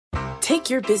Take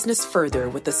your business further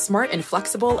with the smart and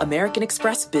flexible American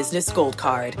Express Business Gold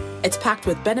Card. It's packed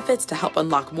with benefits to help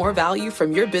unlock more value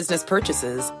from your business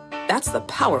purchases. That's the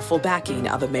powerful backing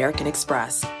of American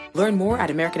Express. Learn more at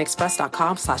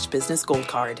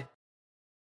americanexpress.com/businessgoldcard.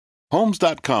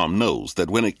 Homes.com knows that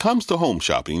when it comes to home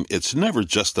shopping, it's never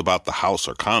just about the house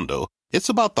or condo. It's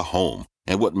about the home.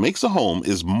 And what makes a home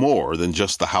is more than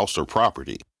just the house or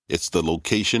property. It's the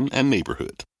location and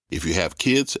neighborhood. If you have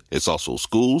kids, it's also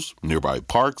schools, nearby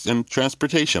parks, and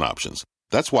transportation options.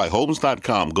 That's why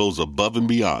Homes.com goes above and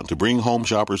beyond to bring home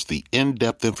shoppers the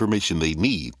in-depth information they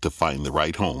need to find the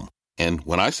right home. And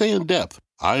when I say in-depth,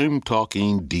 I'm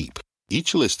talking deep.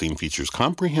 Each listing features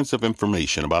comprehensive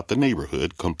information about the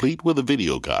neighborhood, complete with a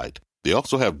video guide. They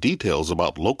also have details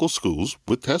about local schools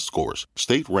with test scores,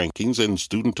 state rankings, and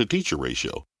student-to-teacher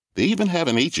ratio. They even have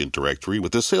an agent directory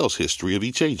with the sales history of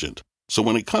each agent. So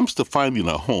when it comes to finding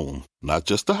a home, not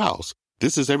just a house,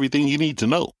 this is everything you need to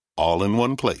know, all in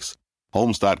one place.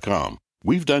 Homes.com.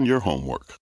 We've done your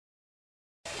homework.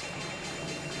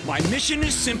 My mission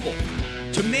is simple: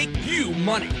 to make you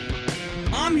money.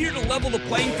 I'm here to level the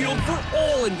playing field for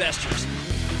all investors.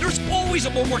 There's always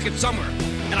a bull market somewhere,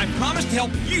 and I promise to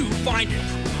help you find it.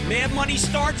 Mad Money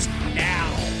starts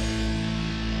now.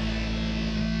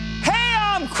 Hey,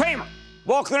 I'm Cramer.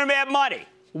 Welcome to Mad Money.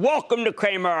 Welcome to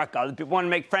Cramerica. Other people want to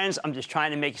make friends. I'm just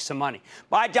trying to make you some money.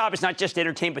 My job is not just to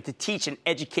entertain, but to teach and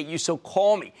educate you. So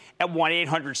call me at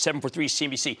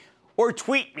 1-800-743-CNBC or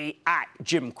tweet me at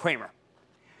Jim Cramer.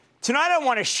 Tonight, I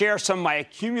want to share some of my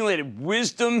accumulated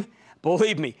wisdom.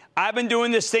 Believe me, I've been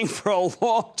doing this thing for a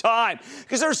long time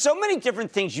because there are so many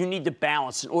different things you need to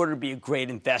balance in order to be a great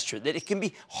investor that it can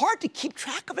be hard to keep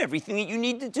track of everything that you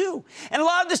need to do. And a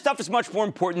lot of this stuff is much more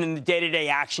important than the day-to-day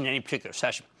action in any particular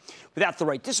session. Without the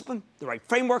right discipline, the right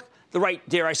framework, the right,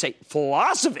 dare I say,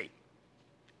 philosophy,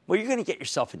 well, you're going to get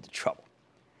yourself into trouble.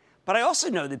 But I also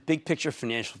know that big picture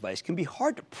financial advice can be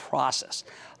hard to process.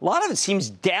 A lot of it seems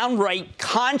downright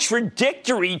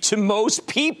contradictory to most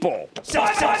people.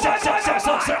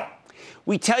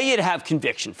 We tell you to have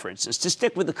conviction, for instance, to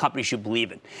stick with the companies you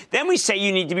believe in. Then we say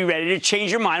you need to be ready to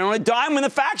change your mind on a dime when the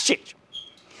facts change.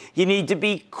 You need to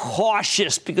be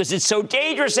cautious because it's so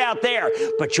dangerous out there.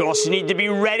 But you also need to be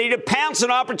ready to pounce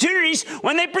on opportunities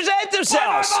when they present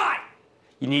themselves.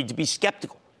 You need to be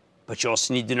skeptical. But you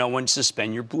also need to know when to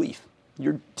suspend your belief,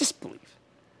 your disbelief.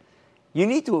 You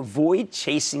need to avoid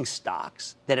chasing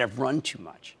stocks that have run too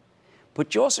much.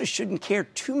 But you also shouldn't care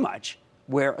too much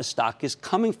where a stock is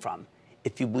coming from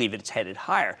if you believe it's headed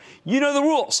higher. You know the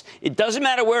rules. It doesn't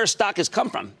matter where a stock has come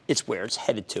from. It's where it's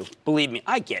headed to. Believe me,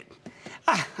 I get it.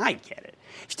 I get it.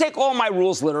 If you take all my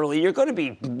rules literally, you're going to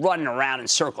be running around in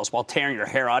circles while tearing your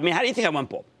hair out. I mean, how do you think I went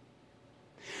bull?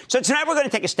 So tonight we're going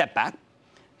to take a step back.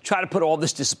 Try to put all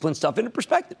this discipline stuff into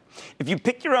perspective. If you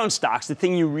pick your own stocks, the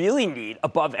thing you really need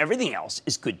above everything else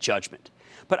is good judgment.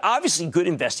 But obviously, good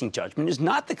investing judgment is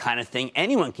not the kind of thing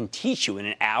anyone can teach you in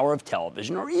an hour of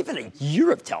television or even a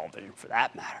year of television, for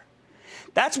that matter.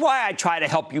 That's why I try to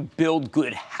help you build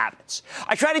good habits.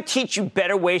 I try to teach you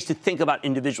better ways to think about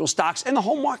individual stocks and the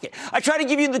whole market. I try to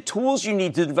give you the tools you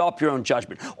need to develop your own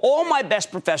judgment. All my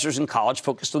best professors in college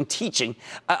focused on teaching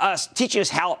us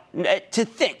how to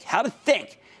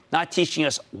think, not teaching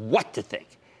us what to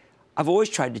think. I've always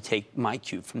tried to take my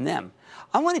cue from them.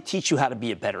 I want to teach you how to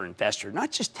be a better investor,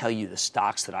 not just tell you the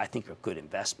stocks that I think are good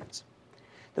investments.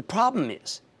 The problem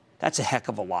is, that's a heck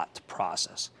of a lot to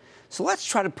process. So let's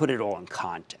try to put it all in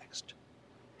context.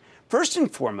 First and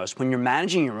foremost, when you're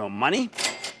managing your own money,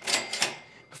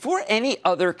 before any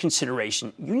other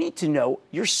consideration, you need to know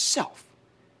yourself.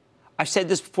 I've said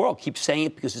this before, I'll keep saying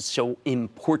it because it's so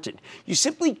important. You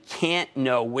simply can't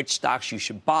know which stocks you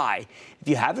should buy if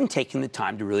you haven't taken the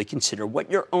time to really consider what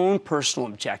your own personal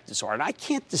objectives are, and I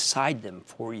can't decide them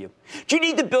for you. Do you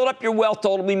need to build up your wealth to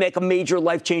ultimately make a major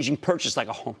life-changing purchase like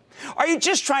a home? Are you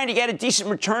just trying to get a decent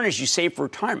return as you save for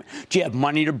retirement? Do you have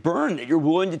money to burn that you're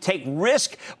willing to take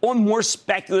risk on more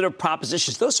speculative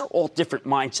propositions? Those are all different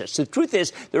mindsets. So the truth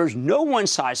is, there is no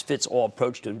one-size-fits-all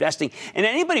approach to investing, and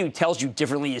anybody who tells you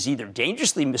differently is either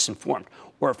dangerously misinformed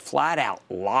or flat out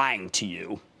lying to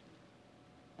you.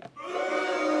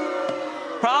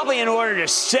 Probably in order to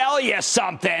sell you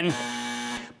something.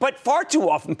 But far too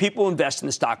often, people invest in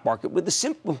the stock market with the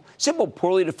simple,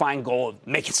 poorly defined goal of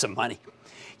making some money.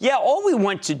 Yeah, all we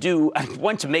want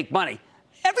to make money.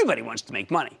 Everybody wants to make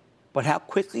money. But how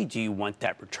quickly do you want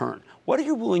that return? What are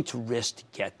you willing to risk to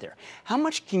get there? How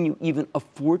much can you even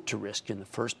afford to risk in the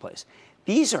first place?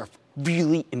 These are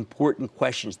really important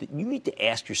questions that you need to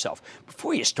ask yourself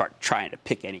before you start trying to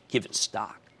pick any given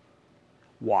stock.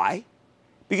 Why?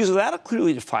 Because without a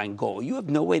clearly defined goal, you have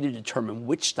no way to determine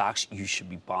which stocks you should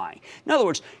be buying. In other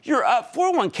words, your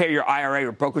 401k, your IRA,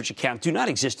 or brokerage account do not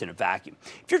exist in a vacuum.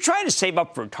 If you're trying to save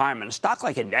up for retirement, a stock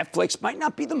like a Netflix might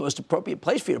not be the most appropriate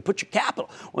place for you to put your capital.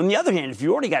 On the other hand, if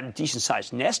you already got a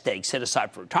decent-sized nest egg set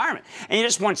aside for retirement and you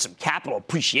just want some capital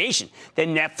appreciation,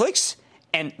 then Netflix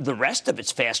and the rest of its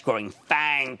fast-growing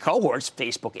FANG cohorts,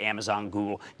 Facebook, Amazon,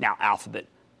 Google, now Alphabet,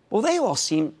 well, they all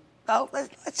seem, well,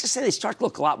 let's just say they start to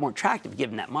look a lot more attractive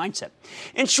given that mindset.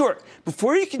 In short,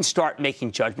 before you can start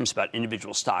making judgments about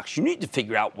individual stocks, you need to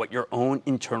figure out what your own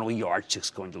internal yardstick is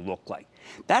going to look like.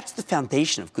 That's the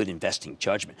foundation of good investing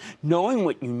judgment, knowing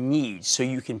what you need so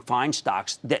you can find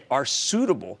stocks that are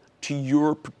suitable to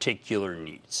your particular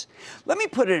needs. Let me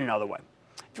put it another way.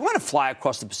 If you want to fly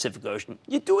across the Pacific Ocean,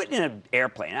 you do it in an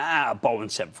airplane, a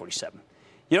Boeing 747.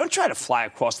 You don't try to fly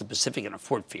across the Pacific in a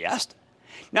Ford Fiesta.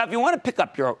 Now, if you want to pick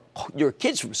up your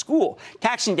kids from school,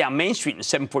 taxiing down Main Street in a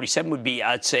 747 would be,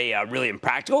 I'd say, really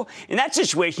impractical. In that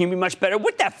situation, you'd be much better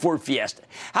with that Ford Fiesta.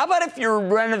 How about if you're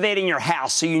renovating your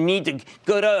house, so you need to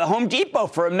go to Home Depot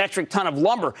for a metric ton of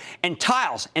lumber and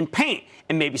tiles and paint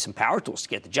and maybe some power tools to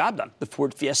get the job done? The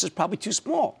Ford Fiesta is probably too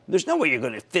small. There's no way you're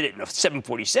going to fit it in a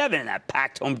 747 in that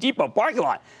packed Home Depot parking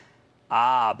lot.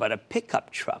 But a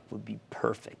pickup truck would be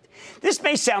perfect. This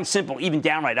may sound simple, even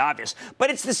downright obvious, but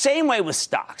it's the same way with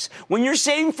stocks. When you're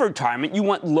saving for retirement, you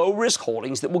want low-risk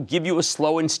holdings that will give you a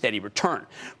slow and steady return.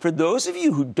 For those of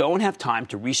you who don't have time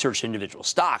to research individual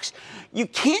stocks, you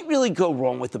can't really go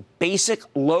wrong with a basic,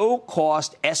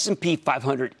 low-cost S&P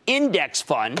 500 index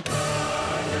fund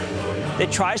that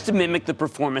tries to mimic the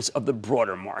performance of the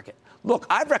broader market. Look,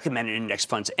 I've recommended index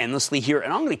funds endlessly here,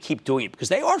 and I'm going to keep doing it because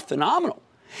they are phenomenal.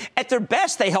 At their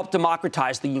best, they help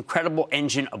democratize the incredible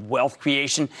engine of wealth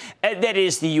creation that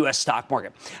is the U.S. stock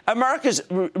market. America's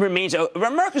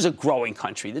a growing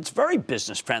country that's very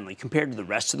business-friendly compared to the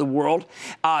rest of the world,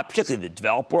 particularly the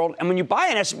developed world. And when you buy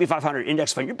an S&P 500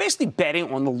 index fund, you're basically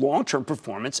betting on the long-term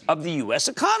performance of the U.S.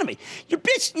 economy. You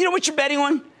know what you're betting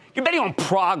on? You're betting on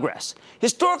progress.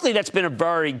 Historically, that's been a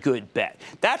very good bet.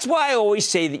 That's why I always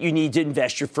say that you need to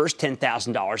invest your first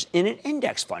 $10,000 in an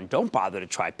index fund. Don't bother to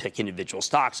try pick individual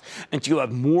stocks until you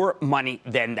have more money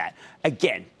than that.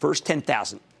 Again, first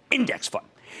 $10,000 index fund.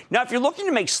 Now, if you're looking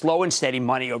to make slow and steady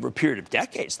money over a period of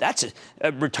decades, that's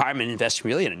a retirement investment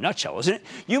really in a nutshell, isn't it?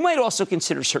 You might also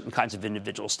consider certain kinds of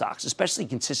individual stocks, especially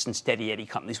consistent, steady Eddie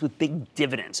companies with big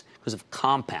dividends because of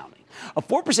compounding. A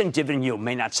 4% dividend yield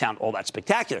may not sound all that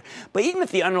spectacular, but even if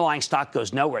the underlying stock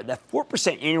goes nowhere, that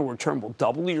 4% annual return will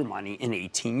double your money in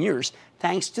 18 years,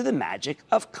 thanks to the magic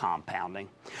of compounding.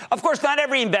 Of course, not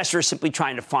every investor is simply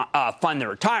trying to fund their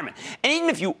retirement. And even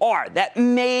if you are, that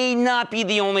may not be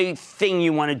the only thing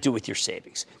you want to do with your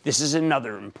savings. This is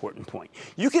another important point.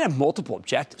 You can have multiple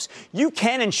objectives. You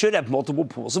can and should have multiple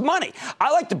pools of money.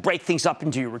 I like to break things up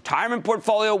into your retirement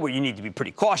portfolio, where you need to be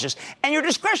pretty cautious, and your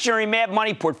discretionary mad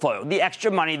money portfolio, the extra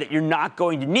money that you're not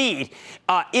going to need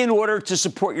in order to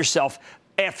support yourself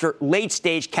after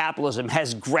late-stage capitalism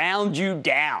has ground you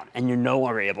down and you're no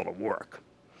longer able to work.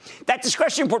 That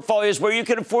discretionary portfolio is where you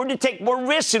can afford to take more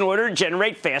risks in order to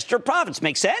generate faster profits.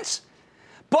 Make sense?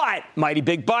 But, mighty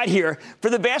big but here, for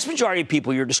the vast majority of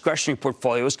people, your discretionary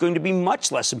portfolio is going to be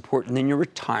much less important than your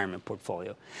retirement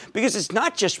portfolio. Because it's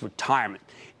not just retirement.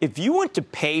 If you want to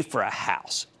pay for a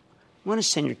house, you want to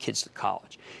send your kids to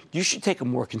college, you should take a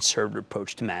more conservative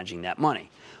approach to managing that money.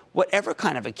 Whatever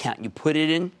kind of account you put it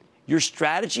in, your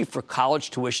strategy for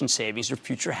college tuition savings or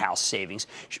future house savings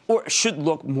should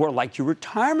look more like your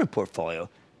retirement portfolio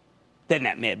than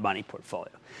that mad money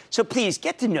portfolio. So please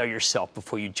get to know yourself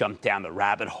before you jump down the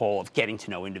rabbit hole of getting to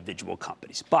know individual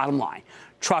companies. Bottom line,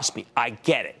 trust me, I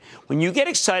get it. When you get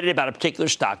excited about a particular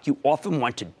stock, you often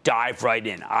want to dive right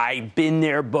in. I've been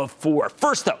there before.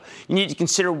 First, though, you need to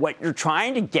consider what you're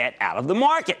trying to get out of the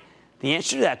market. The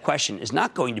answer to that question is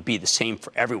not going to be the same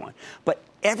for everyone, but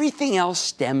everything else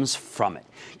stems from it.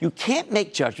 You can't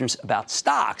make judgments about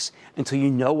stocks until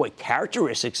you know what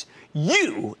characteristics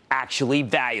you actually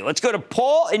value. Let's go to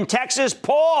Paul in Texas.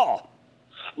 Paul.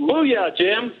 Booyah,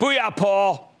 Jim. Booyah,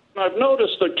 Paul. I've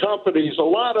noticed the companies, a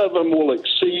lot of them will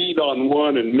exceed on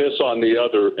one and miss on the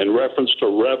other in reference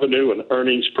to revenue and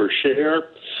earnings per share.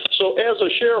 So as a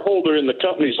shareholder in the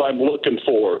companies I'm looking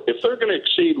for, if they're going to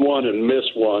exceed one and miss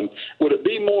one, would it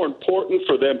be more important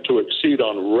for them to exceed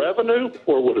on revenue,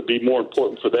 or would it be more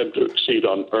important for them to exceed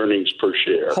on earnings per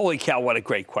share? Holy cow, what a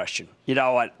great question. You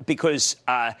know what? Because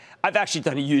I've actually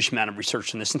done a huge amount of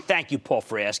research on this, and thank you, Paul,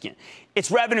 for asking it. It's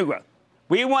revenue growth.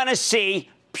 We want to see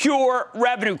pure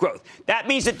revenue growth. That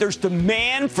means that there's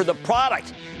demand for the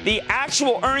product. The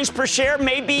actual earnings per share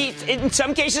may be, in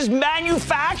some cases,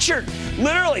 manufactured,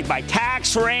 literally by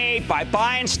tax rate, by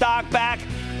buying stock back,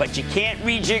 but you can't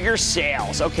rejigger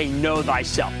sales. Okay, know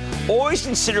thyself. Always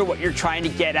consider what you're trying to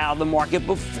get out of the market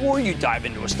before you dive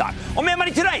into a stock. On Mad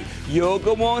Money today,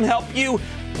 yoga won't help you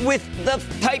with the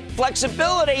type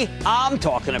flexibility I'm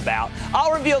talking about.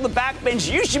 I'll reveal the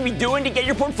backbench you should be doing to get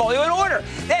your portfolio in order.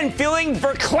 Then, feeling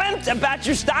verklempt about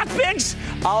your stock picks?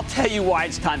 I'll tell you why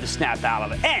it's time to snap out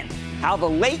of it. And how the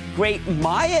late, great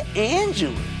Maya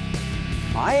Angelou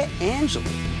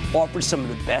offered some of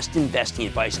the best investing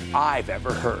advice I've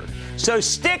ever heard. So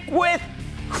stick with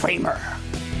Cramer.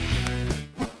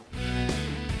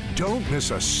 Don't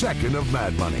miss a second of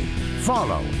Mad Money.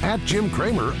 Follow @Jim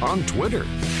Cramer on Twitter.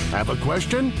 Have a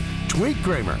question? Tweet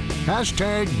Cramer.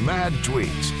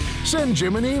 #MadTweets. Send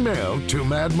Jim an email to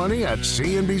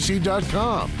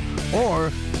madmoney@cnbc.com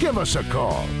or give us a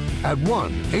call at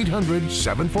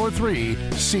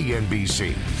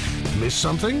 1-800-743-CNBC. Miss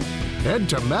something? Head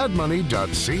to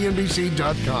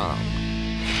madmoney.cnbc.com.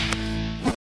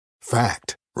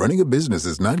 Fact. Running a business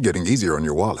is not getting easier on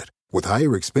your wallet. With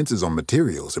higher expenses on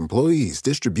materials, employees,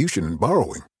 distribution, and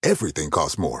borrowing, everything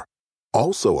costs more.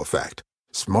 Also a fact.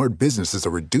 Smart businesses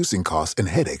are reducing costs and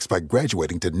headaches by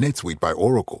graduating to NetSuite by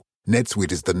Oracle.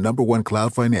 NetSuite is the #1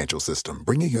 cloud financial system,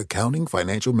 bringing accounting,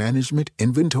 financial management,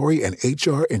 inventory, and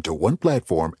HR into one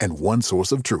platform and one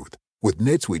source of truth. With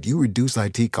NetSuite, you reduce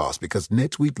IT costs because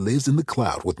NetSuite lives in the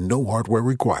cloud with no hardware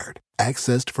required,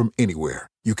 accessed from anywhere.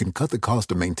 You can cut the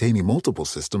cost of maintaining multiple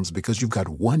systems because you've got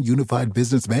one unified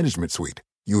business management suite.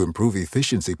 You improve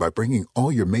efficiency by bringing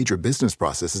all your major business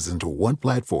processes into one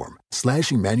platform,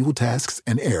 slashing manual tasks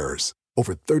and errors.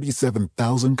 Over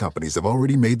 37,000 companies have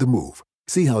already made the move.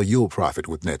 See how you'll profit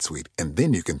with NetSuite, and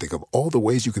then you can think of all the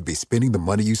ways you could be spending the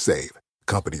money you save.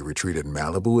 Company retreat in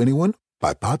Malibu, anyone?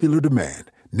 By popular demand,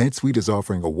 NetSuite is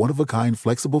offering a one-of-a-kind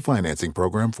flexible financing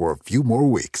program for a few more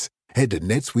weeks. Head to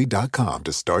netsuite.com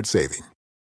to start saving.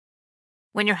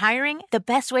 When you're hiring, the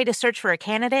best way to search for a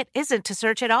candidate isn't to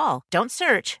search at all. Don't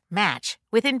search, match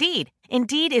with Indeed.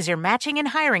 Indeed is your matching and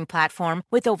hiring platform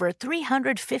with over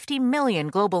 350 million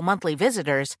global monthly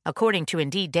visitors, according to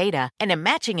Indeed data, and a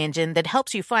matching engine that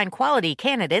helps you find quality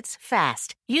candidates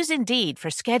fast. Use Indeed for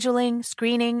scheduling,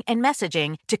 screening, and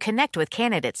messaging to connect with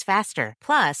candidates faster.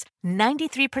 Plus,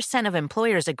 93% of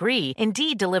employers agree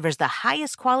Indeed delivers the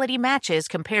highest quality matches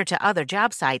compared to other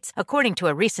job sites, according to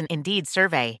a recent Indeed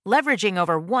survey. Leveraging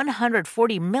over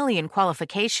 140 million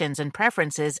qualifications and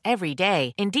preferences every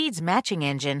day, Indeed's matching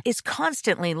engine is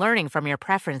constantly learning from your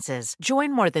preferences.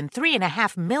 Join more than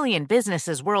 3.5 million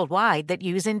businesses worldwide that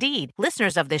use Indeed.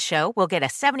 Listeners of this show will get a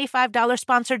 $75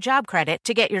 sponsored job credit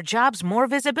to get your jobs more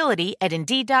visibility at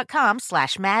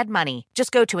Indeed.com/madmoney.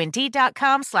 Just go to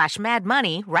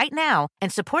Indeed.com/madmoney right now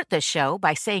and support this show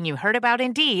by saying you heard about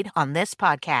Indeed on this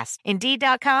podcast.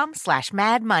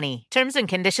 Indeed.com/madmoney. Terms and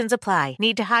conditions apply.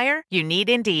 Need to hire? You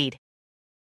need Indeed.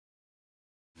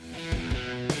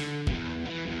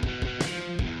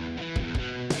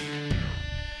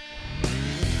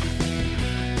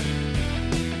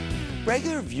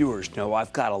 Regular viewers know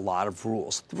I've got a lot of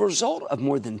rules, the result of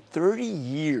more than 30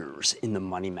 years in the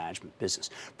money management business.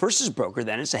 First as a broker,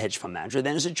 then as a hedge fund manager,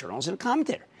 then as a journalist and a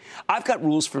commentator. I've got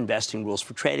rules for investing, rules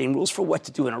for trading, rules for what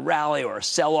to do in a rally or a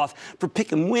sell-off, for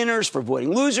picking winners, for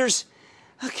avoiding losers.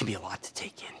 That can be a lot to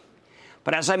take in.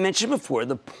 But as I mentioned before,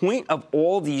 the point of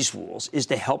all these rules is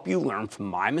to help you learn from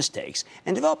my mistakes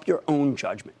and develop your own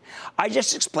judgment. I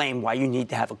just explained why you need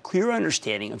to have a clear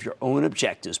understanding of your own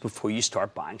objectives before you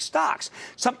start buying stocks,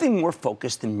 something more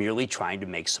focused than merely trying to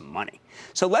make some money.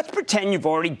 So let's pretend you've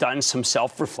already done some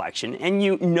self-reflection and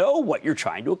you know what you're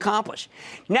trying to accomplish.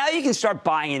 Now you can start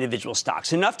buying individual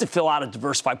stocks, enough to fill out a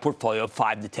diversified portfolio of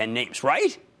 5 to 10 names,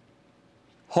 right?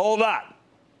 Hold on.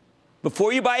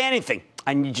 Before you buy anything,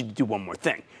 I need you to do one more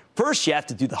thing. First, you have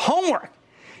to do the homework.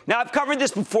 Now, I've covered this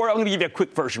before. I'm going to give you a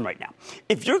quick version right now.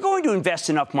 If you're going to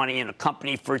invest enough money in a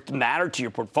company for it to matter to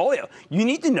your portfolio, you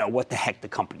need to know what the heck the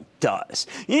company does.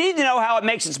 You need to know how it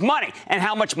makes its money and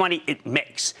how much money it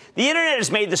makes. The internet has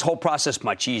made this whole process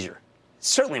much easier.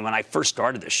 Certainly when I first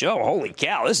started the show, holy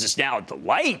cow, this is now a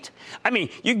delight. I mean,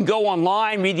 you can go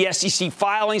online, read the SEC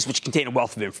filings, which contain a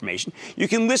wealth of information. You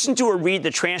can listen to or read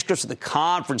the transcripts of the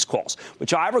conference calls,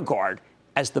 which I regard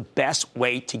as the best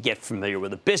way to get familiar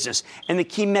with a business and the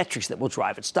key metrics that will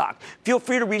drive its stock. Feel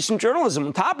free to read some journalism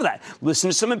on top of that. Listen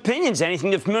to some opinions,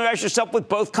 anything to familiarize yourself with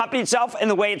both company itself and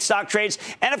the way its stock trades.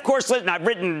 And, of course, listen, I've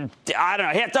written, half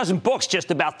a dozen books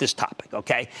just about this topic,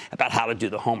 okay, about how to do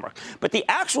the homework. But the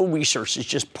actual research is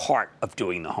just part of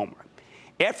doing the homework.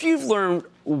 After you've learned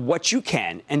what you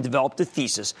can and developed a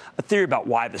thesis, a theory about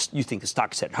why you think the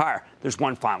stock is headed higher, there's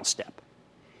one final step.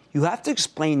 You have to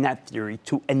explain that theory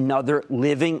to another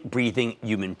living, breathing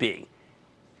human being.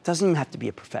 It doesn't even have to be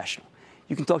a professional.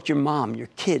 You can talk to your mom, your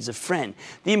kids, a friend.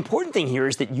 The important thing here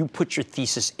is that you put your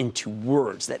thesis into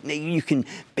words, that you can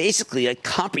basically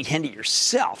comprehend it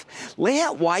yourself. Lay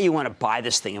out why you want to buy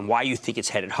this thing and why you think it's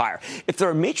headed higher. If there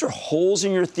are major holes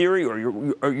in your theory or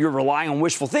you're relying on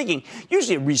wishful thinking,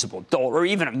 usually a reasonable adult or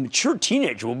even a mature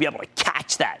teenager will be able to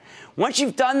catch that. Once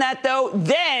you've done that, though,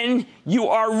 then you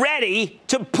are ready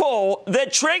to pull the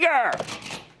trigger.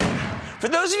 For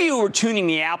those of you who are tuning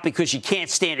me out because you can't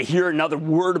stand to hear another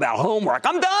word about homework,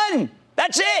 I'm done.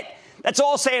 That's it. That's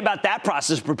all I'll say about that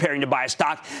process of preparing to buy a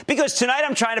stock, because tonight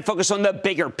I'm trying to focus on the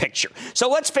bigger picture. So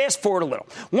let's fast forward a little.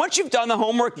 Once you've done the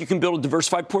homework, you can build a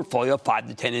diversified portfolio of 5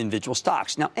 to 10 individual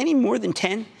stocks. Now, any more than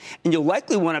 10, and you'll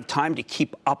likely won't have time to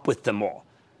keep up with them all.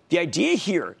 The idea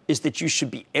here is that you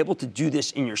should be able to do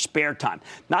this in your spare time,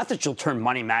 not that you'll turn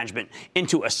money management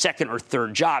into a second or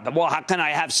third job. Well, how can I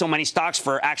have so many stocks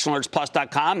for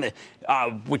ActionAlertsPlus.com,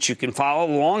 which you can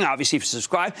follow along, obviously, if you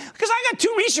subscribe? Because I got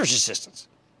 2 research assistants.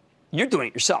 You're doing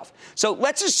it yourself. So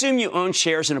let's assume you own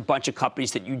shares in a bunch of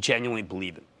companies that you genuinely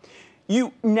believe in.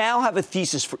 You now have a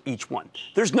thesis for each one.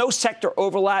 There's no sector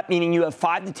overlap, meaning you have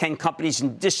 5 to 10 companies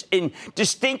in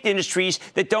distinct industries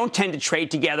that don't tend to trade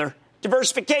together.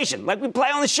 Diversification, like we play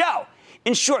on the show.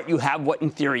 In short, you have what in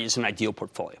theory is an ideal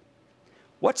portfolio.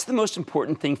 What's the most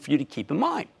important thing for you to keep in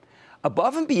mind?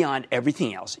 Above and beyond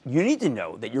everything else, you need to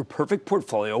know that your perfect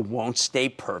portfolio won't stay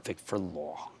perfect for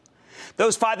long.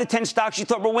 Those 5 to 10 stocks you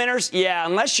thought were winners? Yeah,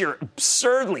 unless you're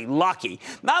absurdly lucky.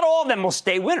 Not all of them will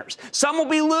stay winners. Some will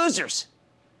be losers.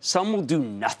 Some will do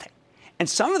nothing. And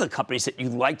some of the companies that you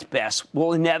liked best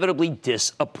will inevitably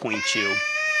disappoint you.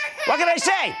 What can I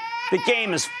say? The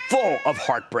game is full of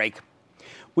heartbreak.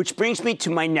 Which brings me to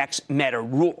my next meta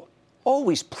rule.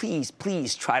 Always, please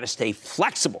try to stay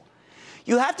flexible.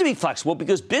 You have to be flexible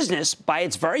because business, by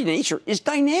its very nature, is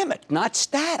dynamic, not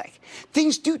static.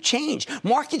 Things do change.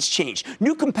 Markets change.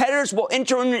 New competitors will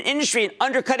enter in an industry and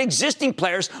undercut existing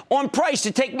players on price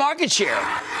to take market share.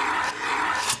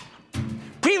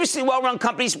 Previously well-run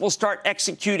companies will start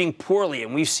executing poorly,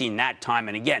 and we've seen that time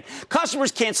and again.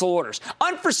 Customers cancel orders.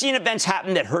 Unforeseen events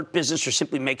happen that hurt business or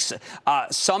simply makes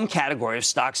some category of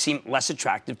stocks seem less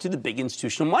attractive to the big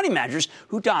institutional money managers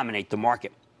who dominate the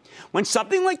market. When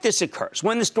something like this occurs,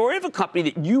 when the story of a company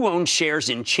that you own shares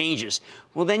in changes,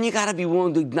 well, then you got to be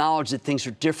willing to acknowledge that things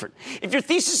are different. If your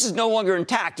thesis is no longer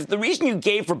intact, if the reason you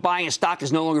gave for buying a stock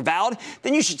is no longer valid,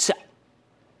 then you should sell.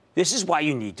 This is why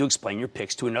you need to explain your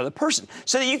picks to another person,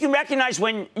 so that you can recognize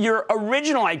when your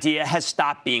original idea has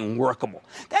stopped being workable.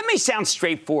 That may sound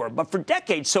straightforward, but for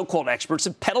decades, so-called experts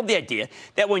have peddled the idea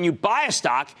that when you buy a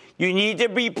stock, you need to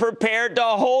be prepared to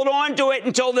hold on to it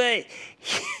until the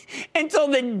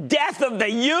death of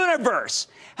the universe.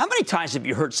 How many times have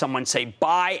you heard someone say,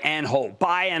 buy and hold,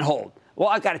 buy and hold? Well,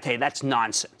 I've got to tell you, that's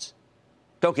nonsense.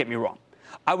 Don't get me wrong.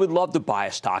 I would love to buy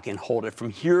a stock and hold it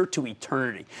from here to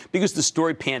eternity because the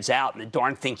story pans out and the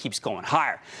darn thing keeps going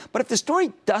higher. But if the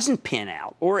story doesn't pan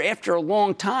out, or after a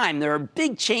long time there are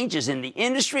big changes in the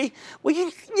industry, well,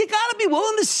 you got to be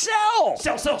willing to sell.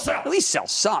 Sell. At least sell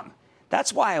some.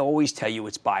 That's why I always tell you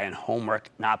it's buy and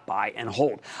homework, not buy and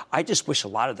hold. I just wish a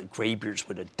lot of the graybeards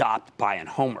would adopt buy and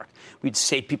homework. We'd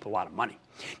save people a lot of money.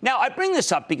 Now, I bring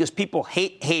this up because people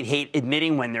hate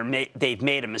admitting when they've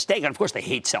made a mistake. And, of course, they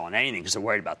hate selling anything because they're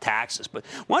worried about taxes. But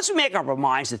once we make up our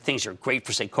minds that things are great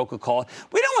for, say, Coca-Cola,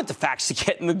 we don't want the facts to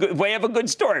get in the way of a good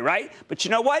story, right? But you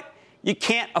know what? You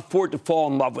can't afford to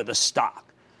fall in love with a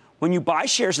stock. When you buy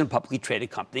shares in a publicly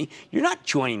traded company, you're not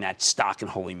joining that stock in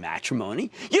holy matrimony.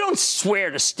 You don't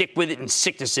swear to stick with it in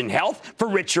sickness and health, for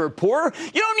richer or poorer.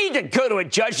 You don't need to go to a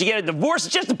judge to get a divorce.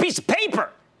 It's just a piece of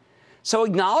paper. So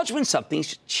acknowledge when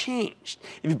something's changed.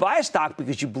 If you buy a stock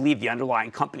because you believe the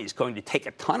underlying company is going to take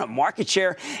a ton of market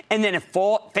share and then it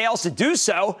fails to do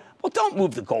so, well, don't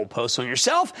move the goalposts on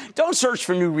yourself. Don't search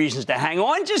for new reasons to hang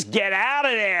on. Just get out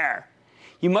of there.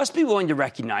 You must be willing to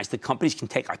recognize that companies can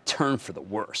take a turn for the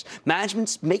worse.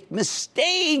 Managements make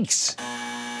mistakes.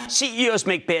 CEOs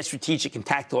make bad strategic and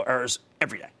tactical errors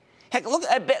every day. Heck, look,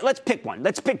 let's pick one.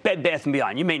 Let's pick Bed Bath &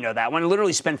 Beyond. You may know that one. It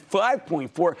literally spent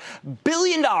 $5.4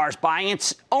 billion buying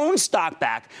its own stock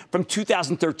back from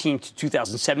 2013 to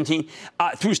 2017,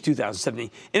 through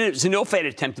 2017. And it was an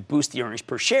ill-fated attempt to boost the earnings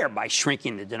per share by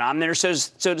shrinking the denominator, so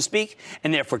to speak,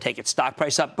 and therefore take its stock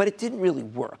price up. But it didn't really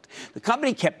work. The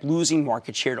company kept losing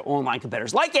market share to online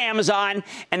competitors like Amazon,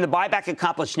 and the buyback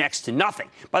accomplished next to nothing.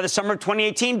 By the summer of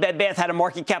 2018, Bed Bath had a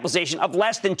market capitalization of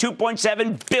less than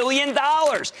 $2.7 billion.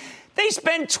 They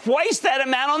spent twice that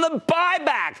amount on the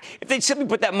buyback. If they'd simply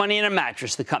put that money in a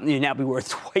mattress, the company would now be worth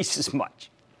twice as much.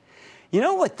 You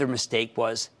know what their mistake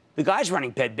was? The guys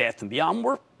running Bed Bath & Beyond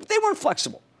weren't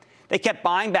flexible. They kept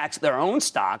buying back their own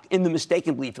stock in the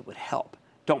mistaken belief it would help.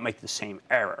 Don't make the same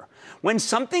error. When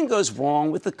something goes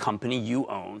wrong with the company you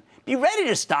own, be ready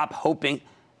to stop hoping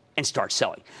and start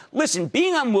selling. Listen,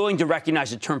 being unwilling to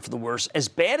recognize a turn for the worse, as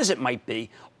bad as it might be,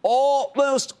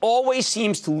 almost always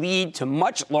seems to lead to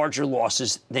much larger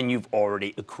losses than you've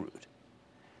already accrued.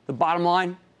 The bottom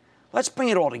line, let's bring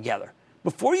it all together.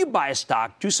 Before you buy a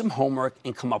stock, do some homework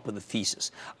and come up with a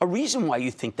thesis, a reason why you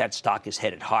think that stock is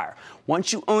headed higher.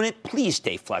 Once you own it, please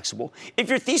stay flexible. If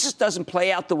your thesis doesn't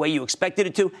play out the way you expected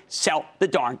it to, sell the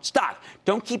darn stock.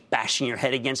 Don't keep bashing your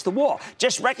head against the wall.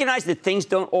 Just recognize that things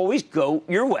don't always go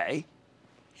your way,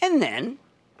 and then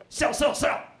sell.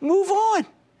 Move on.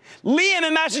 Liam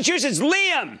in Massachusetts.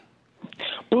 Liam.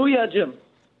 Booyah, Jim.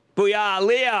 Booyah,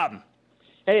 Liam.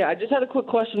 Hey, I just had a quick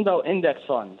question about index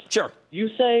funds. Sure. You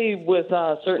say with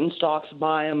certain stocks,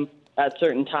 buy them at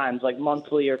certain times, like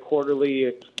monthly or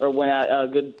quarterly or when at a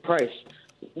good price.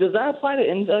 Does that apply to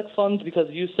index funds? Because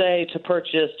you say to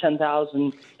purchase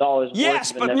 $10,000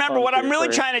 Yes, but remember, what I'm really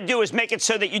trying to do is make it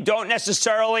so that you don't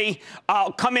necessarily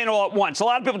come in all at once. A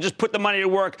lot of people just put the money to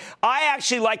work. I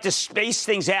actually like to space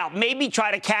things out. Maybe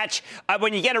try to catch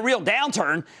when you get a real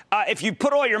downturn. If you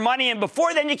put all your money in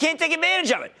before, then you can't take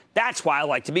advantage of it. That's why I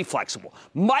like to be flexible.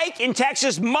 Mike in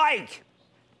Texas. Mike.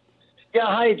 Yeah,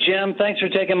 hi, Jim. Thanks for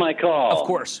taking my call. Of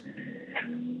course.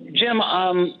 Jim,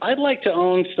 I'd like to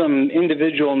own some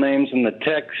individual names in the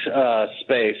tech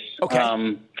space.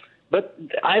 Okay. But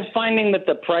I'm finding that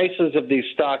the prices of these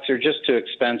stocks are just too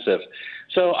expensive.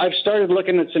 So I've started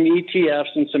looking at some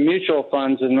ETFs and some mutual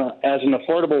funds as an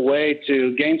affordable way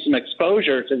to gain some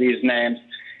exposure to these names.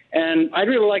 And I'd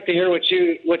really like to hear what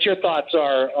your thoughts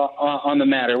are on the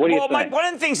matter. What do you think? Mike, one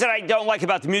of the things that I don't like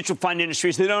about the mutual fund industry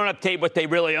is they don't update what they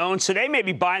really own. So they may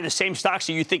be buying the same stocks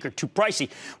that you think are too pricey.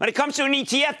 When it comes to an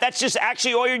ETF, that's just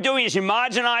actually all you're doing is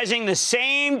homogenizing the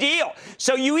same deal.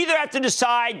 So you either have to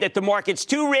decide that the market's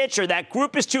too rich or that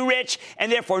group is too rich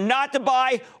and therefore not to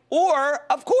buy, or,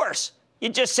 of course, you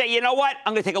just say, you know what,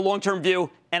 I'm going to take a long-term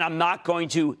view and I'm not going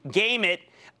to game it.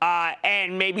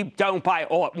 And maybe don't buy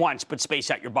all at once, but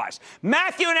space out your buys.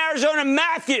 Matthew in Arizona.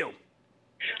 Matthew.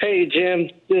 Hey,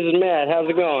 Jim. This is Matt. How's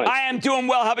it going? I am doing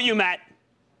well. How about you, Matt?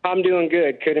 I'm doing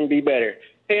good. Couldn't be better.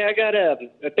 Hey, I got a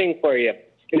thing for you.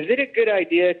 Is it a good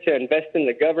idea to invest in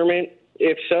the government?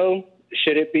 If so,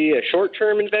 should it be a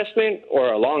short-term investment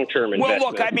or a long-term investment?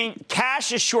 Well, look, I mean,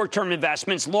 cash is short-term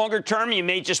investments. Longer-term, you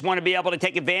may just want to be able to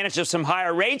take advantage of some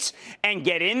higher rates and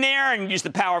get in there and use the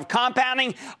power of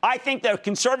compounding. I think the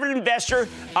conservative investor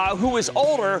who is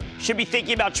older should be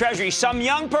thinking about Treasury. Some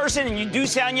young person, and you do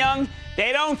sound young,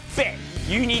 they don't fit.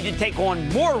 You need to take on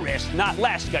more risk, not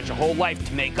less. You got your whole life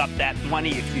to make up that money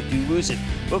if you do lose it.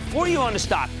 Before you own a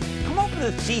stock, come up with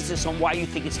a thesis on why you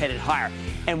think it's headed higher.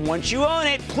 And once you own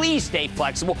it, please stay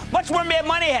flexible. Much more Mad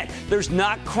Money ahead. There's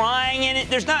not crying in it.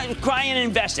 There's not crying in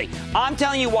investing. I'm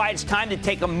telling you why it's time to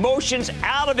take emotions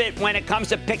out of it when it comes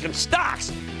to picking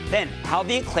stocks. Then, how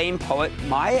the acclaimed poet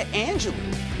Maya Angelou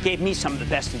gave me some of the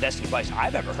best investing advice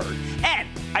I've ever heard. And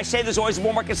I say there's always a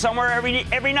bull market somewhere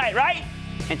every night, right?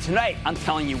 And tonight, I'm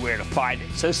telling you where to find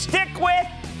it. So stick with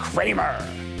Cramer.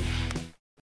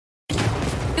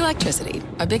 Electricity,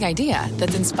 a big idea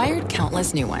that's inspired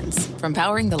countless new ones. From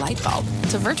powering the light bulb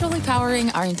to virtually powering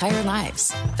our entire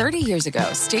lives. 30 years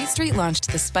ago, State Street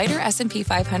launched the Spider S&P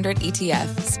 500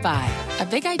 ETF, SPY. A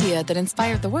big idea that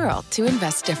inspired the world to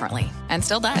invest differently. And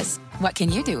still does. What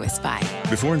can you do with SPY?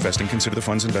 Before investing, consider the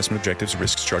fund's investment objectives,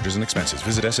 risks, charges, and expenses.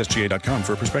 Visit ssga.com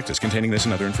for a prospectus containing this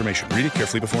and other information. Read it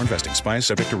carefully before investing. SPY is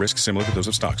subject to risks similar to those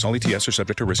of stocks. All ETFs are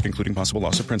subject to risk, including possible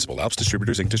loss of principal. Alps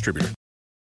Distributors, Inc. Distributor.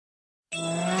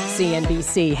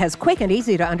 CNBC has quick and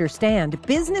easy to understand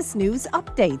business news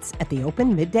updates at the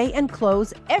open, midday, and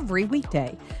close every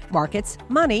weekday. Markets,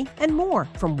 money, and more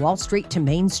from Wall Street to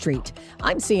Main Street.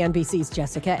 I'm CNBC's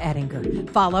Jessica Ettinger.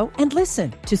 Follow and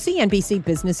listen to CNBC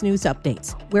Business News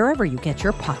Updates wherever you get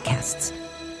your podcasts.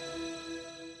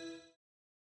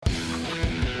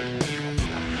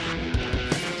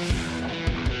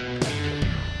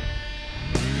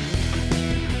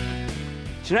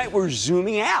 Tonight, we're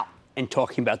zooming out and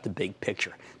talking about the big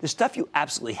picture, the stuff you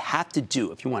absolutely have to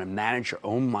do if you want to manage your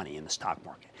own money in the stock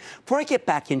market. Before I get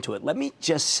back into it, let me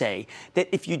just say that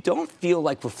if you don't feel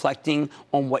like reflecting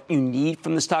on what you need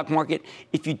from the stock market,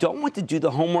 if you don't want to do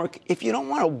the homework, if you don't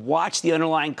want to watch the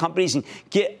underlying companies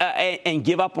and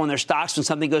give up on their stocks when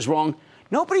something goes wrong,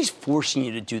 nobody's forcing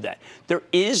you to do that. There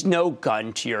is no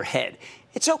gun to your head.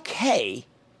 It's okay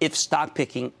if stock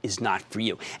picking is not for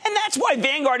you. And that's why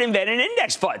Vanguard invented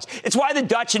index funds. It's why the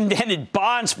Dutch invented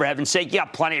bonds, for heaven's sake. You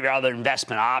got plenty of other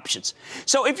investment options.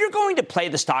 So if you're going to play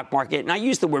the stock market, and I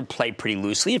use the word play pretty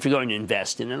loosely, if you're going to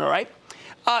invest in it, all right,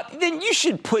 then you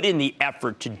should put in the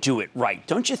effort to do it right,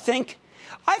 don't you think?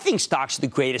 I think stocks are the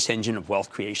greatest engine of wealth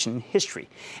creation in history.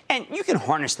 And you can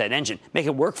harness that engine, make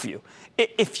it work for you,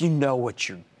 if you know what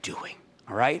you're doing.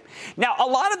 All right. Now, a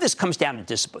lot of this comes down to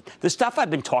discipline, the stuff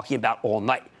I've been talking about all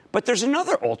night. But there's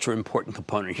another ultra important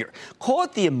component here. Call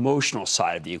it the emotional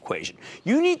side of the equation.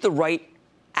 You need the right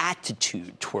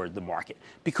attitude toward the market,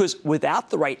 because without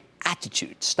the right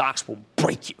attitude, stocks will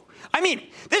break you. I mean,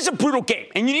 this is a brutal game,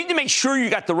 and you need to make sure you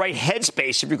got the right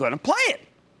headspace if you're going to play it.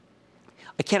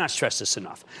 I cannot stress this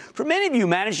enough. For many of you,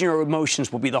 managing your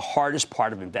emotions will be the hardest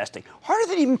part of investing. Harder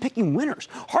than even picking winners.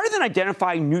 Harder than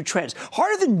identifying new trends.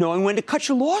 Harder than knowing when to cut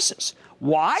your losses.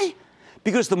 Why?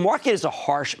 Because the market is a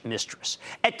harsh mistress.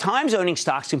 At times, owning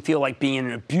stocks can feel like being in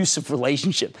an abusive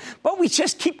relationship. But we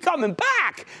just keep coming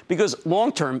back because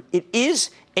long-term, it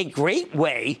is a great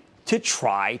way to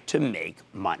try to make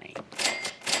money.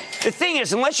 The thing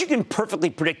is, unless you can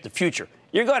perfectly predict the future,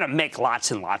 you're going to make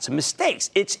lots and lots of mistakes.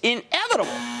 It's inevitable.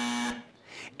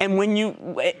 And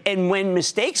when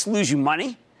mistakes lose you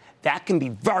money, that can be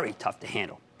very tough to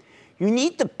handle. You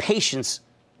need the patience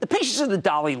of the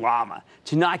Dalai Lama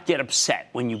to not get upset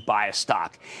when you buy a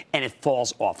stock and it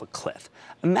falls off a cliff.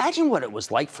 Imagine what it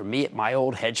was like for me at my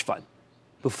old hedge fund.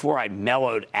 Before I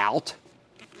mellowed out,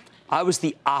 I was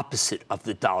the opposite of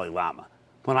the Dalai Lama.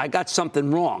 When I got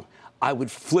something wrong, I would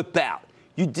flip out.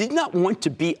 You did not want to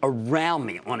be around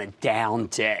me on a down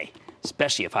day,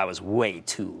 especially if I was way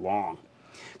too long.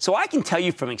 So I can tell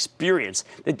you from experience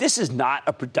that this is not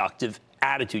a productive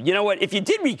attitude. You know what? If you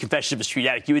did read Confessions of a Street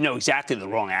Addict, you would know exactly the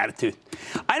wrong attitude.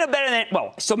 I know better than,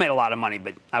 well, I still made a lot of money,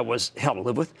 but I was hell to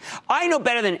live with. I know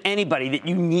better than anybody that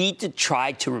you need to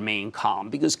try to remain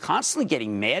calm, because constantly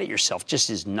getting mad at yourself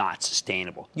just is not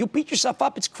sustainable. You'll beat yourself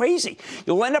up. It's crazy.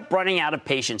 You'll end up running out of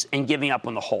patience and giving up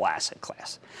on the whole asset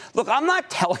class. Look, I'm not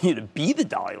telling you to be the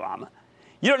Dalai Lama.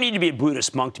 You don't need to be a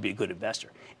Buddhist monk to be a good investor.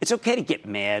 It's okay to get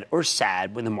mad or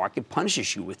sad when the market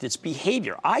punishes you with its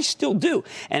behavior. I still do.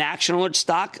 An Action Alert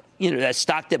stock, that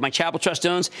stock that my Chapel Trust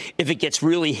owns, if it gets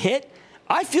really hit,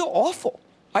 I feel awful.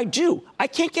 I do. I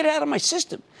can't get it out of my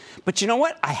system. But you know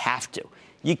what? I have to.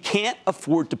 You can't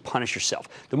afford to punish yourself.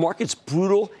 The market's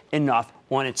brutal enough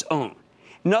on its own.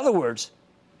 In other words,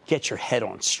 get your head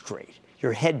on straight.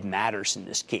 Your head matters in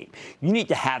this game. You need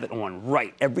to have it on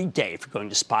right every day if you're going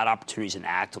to spot opportunities and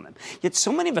act on them. Yet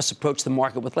so many of us approach the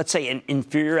market with, let's say, an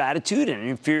inferior attitude and an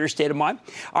inferior state of mind.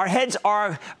 Our heads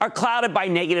are clouded by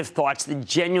negative thoughts that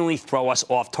genuinely throw us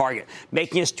off target,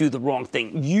 making us do the wrong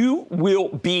thing. You will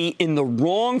be in the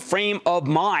wrong frame of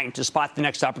mind to spot the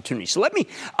next opportunity. So let me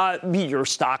be your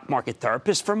stock market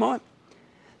therapist for a moment.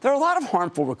 There are a lot of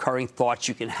harmful recurring thoughts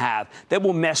you can have that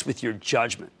will mess with your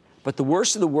judgment. But the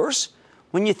worst of the worst,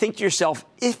 when you think to yourself,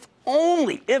 if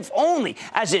only,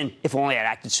 as in, if only I'd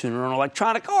acted sooner on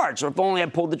electronic arts, or if only I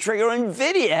pulled the trigger on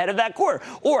NVIDIA ahead of that quarter,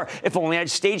 or if only I'd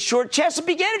stayed short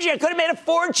Chesapeake Energy, I could have made a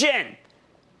fortune.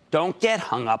 Don't get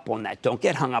hung up on that. Don't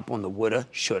get hung up on the woulda,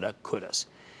 shoulda, couldas.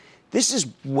 This is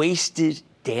wasted,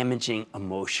 damaging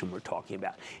emotion we're talking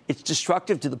about. It's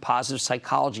destructive to the positive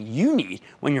psychology you need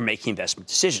when you're making investment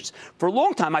decisions. For a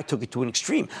long time, I took it to an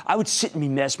extreme. I would sit and be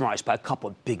mesmerized by a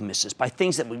couple of big misses, by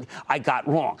things that I got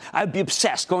wrong. I would be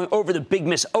obsessed, going over the big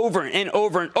miss over and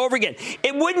over and over again.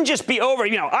 It wouldn't just be over.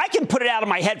 I can put it out of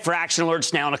my head for Action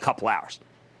Alerts now in a couple hours.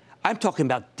 I'm talking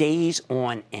about days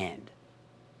on end.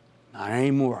 Not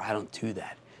anymore. I don't do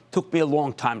that. Took me a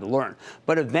long time to learn.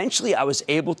 But eventually I was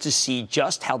able to see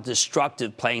just how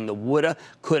destructive playing the woulda,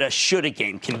 coulda, shoulda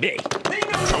game can be.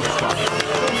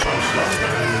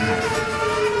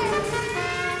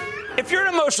 If you're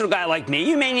an emotional guy like me,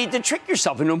 you may need to trick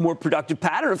yourself into a more productive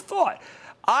pattern of thought.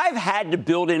 I've had to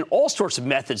build in all sorts of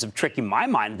methods of tricking my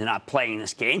mind into not playing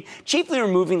this game, chiefly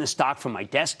removing the stock from my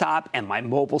desktop and my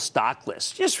mobile stock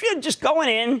list. Just going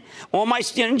in on my,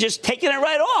 just taking it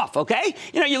right off, okay?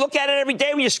 You look at it every day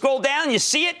when you scroll down, you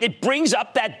see it, it brings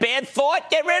up that bad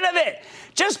thought, get rid of it.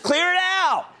 Just clear it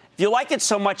out. If you like it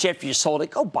so much after you sold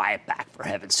it, go buy it back, for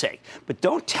heaven's sake. But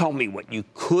don't tell me what you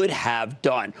could have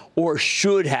done or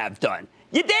should have done.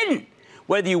 You didn't.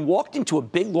 Whether you walked into a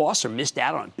big loss or missed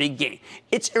out on a big gain,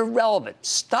 it's irrelevant.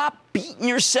 Stop beating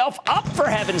yourself up, for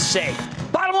heaven's sake.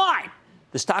 Bottom line,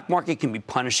 the stock market can be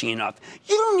punishing enough.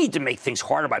 You don't need to make things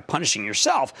harder by punishing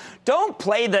yourself. Don't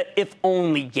play the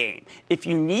if-only game. If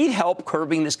you need help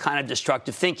curbing this kind of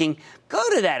destructive thinking, go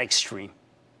to that extreme.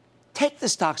 Take the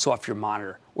stocks off your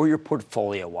monitor or your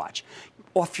portfolio watch,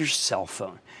 off your cell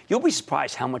phone. You'll be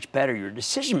surprised how much better your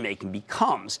decision-making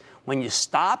becomes when you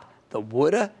stop the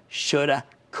woulda, shoulda,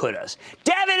 couldas.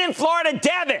 Devin in Florida.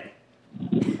 Devin.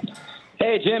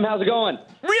 Hey, Jim. How's it going?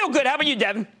 Real good. How about you,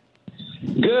 Devin?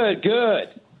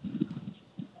 Good.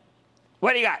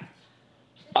 What do you got?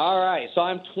 All right. So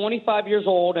I'm 25 years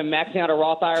old and maxing out a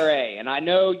Roth IRA. And I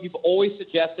know you've always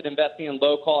suggested investing in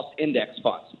low-cost index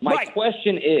funds. My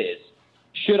question is,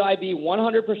 should I be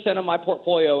 100% of my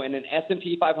portfolio in an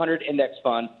S&P 500 index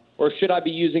fund, or should I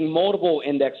be using multiple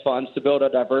index funds to build a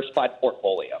diversified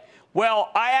portfolio? Well,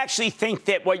 I actually think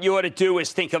that what you ought to do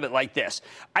is think of it like this.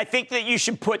 I think that you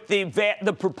should put the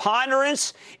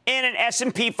preponderance in an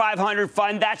S&P 500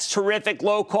 fund. That's terrific,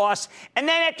 low cost. And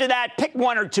then after that, pick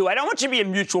one or two. I don't want you to be a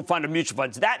mutual fund of mutual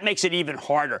funds. That makes it even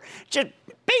harder. Just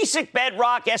basic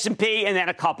bedrock, S&P, and then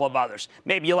a couple of others.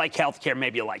 Maybe you like healthcare,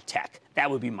 maybe you like tech.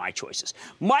 That would be my choices.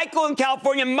 Michael in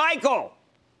California. Michael.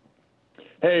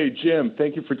 Hey, Jim.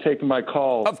 Thank you for taking my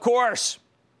call. Of course.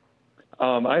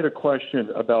 I had a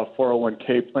question about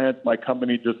 401k plans. My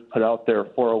company just put out their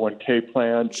 401k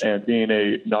plans, and being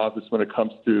a novice when it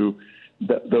comes to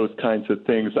those kinds of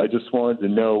things, I just wanted to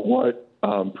know what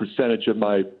percentage of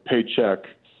my paycheck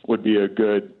would be a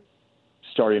good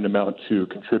starting amount to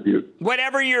contribute.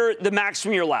 Whatever the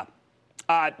maximum you're allowed.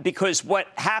 Because what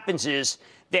happens is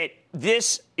that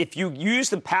if you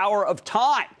use the power of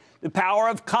time, the power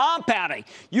of compounding,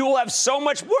 you will have so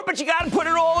much more, but you got to put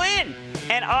it all in.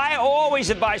 And I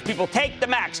always advise people, take the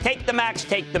max, take the max,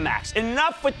 take the max.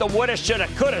 Enough with the woulda, shoulda,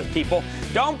 coulda, people.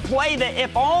 Don't play the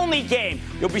if-only game.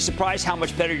 You'll be surprised how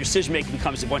much better your decision-making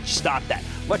becomes once you stop that.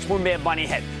 Much more Mad Money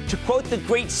ahead. To quote the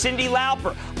great Cyndi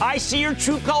Lauper, I see your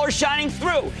true colors shining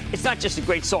through. It's not just a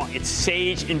great song. It's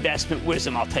sage investment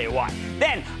wisdom, I'll tell you why.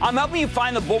 Then, I'm helping you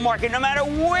find the bull market no matter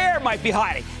where it might be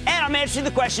hiding. And I'm answering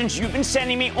the questions you've been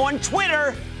sending me on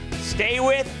Twitter. Stay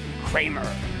with Cramer.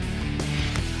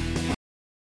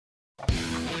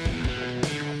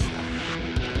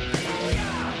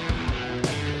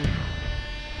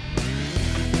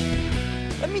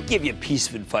 Let me give you a piece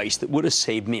of advice that would have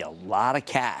saved me a lot of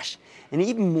cash and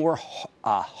even more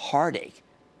heartache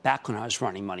back when I was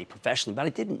running money professionally, but I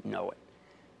didn't know it.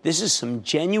 This is some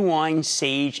genuine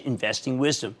sage investing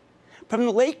wisdom from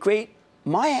the late, great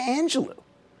Maya Angelou.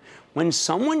 When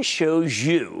someone shows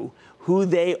you who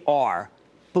they are,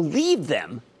 believe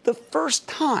them the first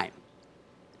time.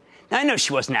 Now, I know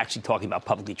she wasn't actually talking about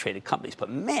publicly traded companies, but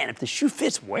man, if the shoe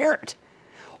fits, wear it.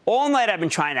 All night I've been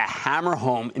trying to hammer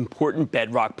home important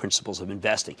bedrock principles of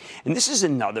investing, and this is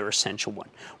another essential one.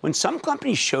 When some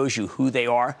company shows you who they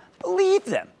are, believe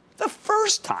them the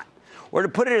first time. Or to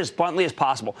put it as bluntly as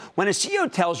possible, when a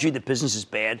CEO tells you that business is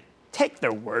bad, take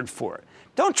their word for it.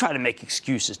 Don't try to make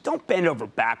excuses. Don't bend over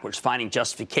backwards finding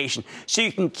justification so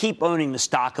you can keep owning the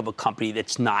stock of a company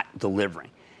that's not delivering.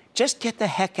 Just get the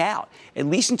heck out, at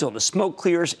least until the smoke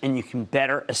clears and you can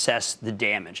better assess the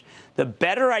damage. The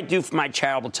better I do for my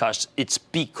charitable trust, it's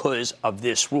because of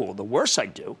this rule. The worse I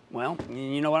do, well,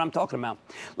 you know what I'm talking about.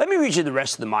 Let me read you the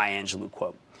rest of the Maya Angelou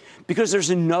quote, because there's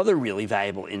another really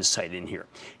valuable insight in here.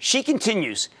 She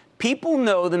continues, people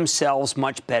know themselves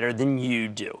much better than you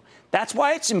do. That's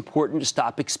why it's important to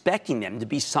stop expecting them to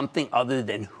be something other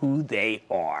than who they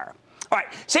are. All right,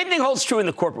 same thing holds true in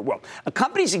the corporate world. A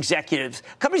company's executives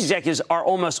are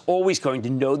almost always going to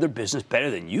know their business better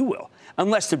than you will,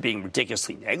 unless they're being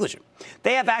ridiculously negligent.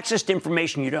 They have access to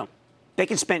information you don't. They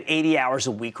can spend 80 hours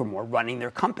a week or more running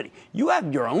their company. You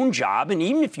have your own job, and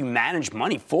even if you manage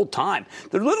money full time,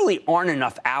 there literally aren't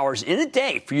enough hours in a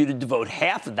day for you to devote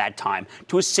half of that time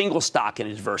to a single stock in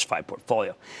a diversified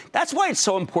portfolio. That's why it's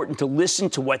so important to listen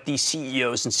to what these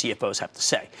CEOs and CFOs have to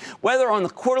say, whether on the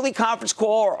quarterly conference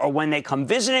call or when they come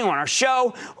visiting on our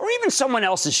show or even someone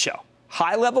else's show.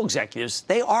 High-level executives,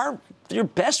 they are your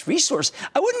best resource.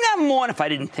 I wouldn't have them on if I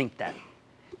didn't think that.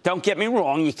 Don't get me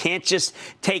wrong, you can't just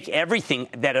take everything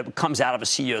that comes out of a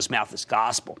CEO's mouth as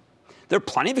gospel. There are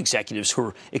plenty of executives who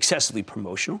are excessively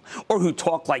promotional or who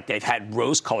talk like they've had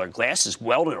rose-colored glasses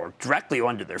welded or directly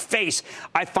onto their face.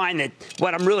 I find that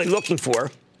what I'm really looking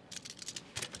for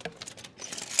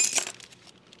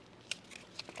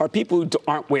are people who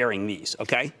aren't wearing these,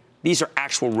 okay? These are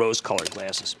actual rose-colored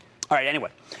glasses. All right, anyway,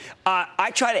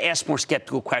 I try to ask more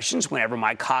skeptical questions whenever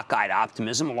my cockeyed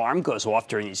optimism alarm goes off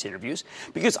during these interviews,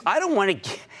 because I don't want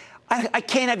to I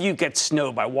can't have you get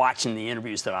snowed by watching the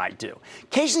interviews that I do.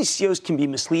 Occasionally, CEOs can be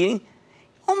misleading,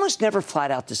 almost never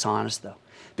flat out dishonest, though,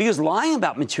 because lying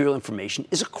about material information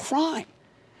is a crime.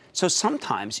 So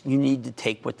sometimes you need to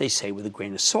take what they say with a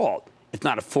grain of salt, if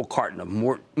not a full carton of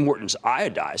Morton's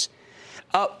iodized.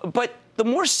 But the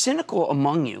more cynical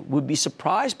among you would be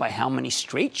surprised by how many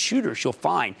straight shooters you'll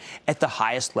find at the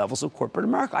highest levels of corporate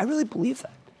America. I really believe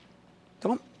that.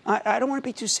 I don't want to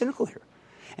be too cynical here.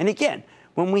 And again,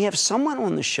 when we have someone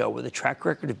on the show with a track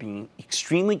record of being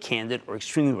extremely candid or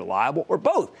extremely reliable or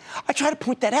both, I try to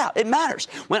point that out. It matters.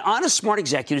 When honest, smart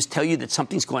executives tell you that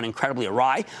something's going incredibly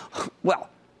awry, well,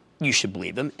 you should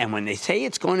believe them. And when they say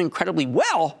it's going incredibly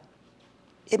well,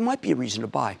 it might be a reason to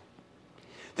buy.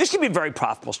 This can be a very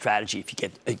profitable strategy if you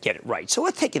get it right. So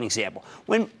let's take an example.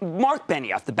 When Mark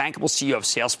Benioff, the bankable CEO of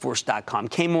Salesforce.com,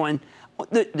 came on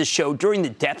the show during the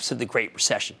depths of the Great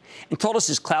Recession and told us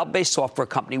his cloud-based software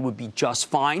company would be just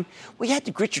fine, well, you had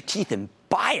to grit your teeth and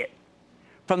buy it.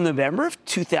 From November of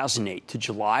 2008 to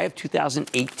July of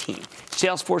 2018,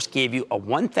 Salesforce gave you a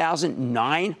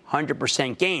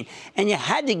 1,900% gain, and you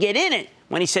had to get in it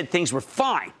when he said things were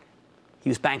fine. He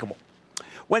was bankable.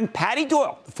 When Patty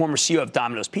Doyle, the former CEO of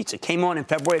Domino's Pizza, came on in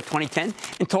February of 2010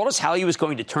 and told us how he was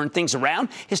going to turn things around,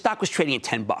 his stock was trading at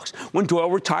 $10. When Doyle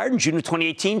retired in June of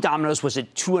 2018, Domino's was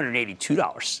at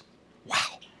 $282. Wow.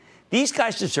 These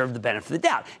guys deserve the benefit of the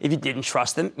doubt. If you didn't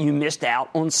trust them, you missed out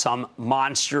on some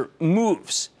monster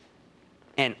moves.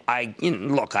 And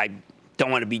look, I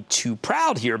don't want to be too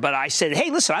proud here, but I said,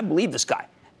 hey, listen, I believe this guy.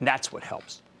 And that's what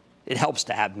helps. It helps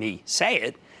to have me say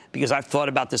it, because I've thought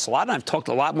about this a lot, and I've talked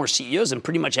to a lot more CEOs than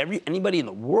pretty much anybody in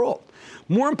the world.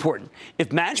 More important,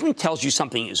 if management tells you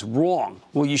something is wrong,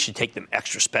 well, you should take them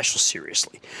extra special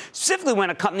seriously. Specifically, when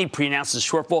a company pre-announces a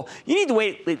shortfall, you need to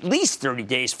wait at least 30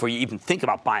 days before you even think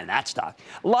about buying that stock.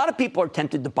 A lot of people are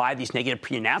tempted to buy these negative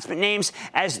pre-announcement names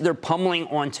as they're pummeling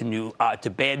on to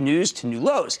bad news, to new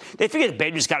lows. They figure the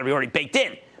bad news got to be already baked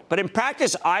in. But in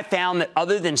practice, I found that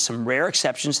other than some rare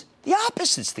exceptions, the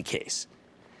opposite's the case.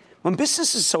 When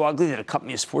business is so ugly that a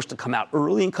company is forced to come out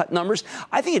early and cut numbers,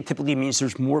 I think it typically means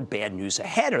there's more bad news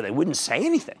ahead, or they wouldn't say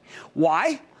anything.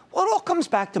 Why? Well, it all comes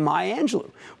back to Maya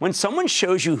Angelou. When someone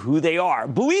shows you who they are,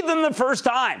 believe them the first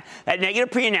time. That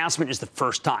negative pre-announcement is the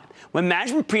first time. When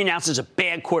management pre-announces a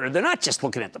bad quarter, they're not just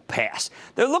looking at the past.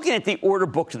 They're looking at the order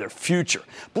book to their future.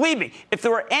 Believe me, if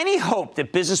there were any hope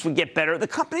that business would get better, the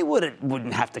company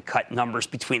wouldn't have to cut numbers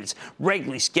between its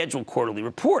regularly scheduled quarterly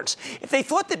reports. If they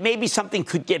thought that maybe something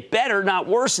could get better, not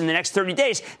worse, in the next 30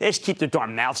 days, they just keep their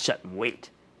darn mouths shut and wait.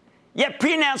 Yet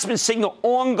pre-announcements signal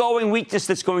ongoing weakness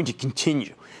that's going to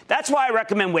continue. That's why I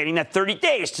recommend waiting that 30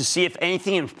 days to see if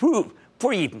anything improved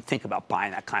before you even think about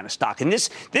buying that kind of stock. And this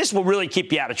will really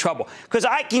keep you out of trouble, because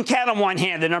I can count on one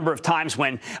hand the number of times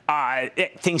when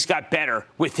things got better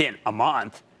within a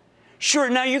month. Sure,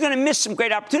 now you're going to miss some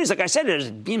great opportunities. Like I said,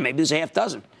 maybe there's a half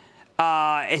dozen.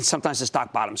 And sometimes the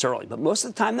stock bottoms early. But most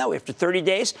of the time, though, after 30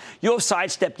 days, you'll have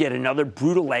sidestepped yet another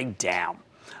brutal leg down.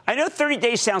 I know 30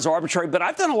 days sounds arbitrary, but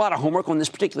I've done a lot of homework on this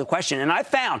particular question, and I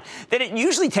found that it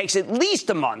usually takes at least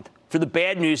a month for the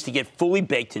bad news to get fully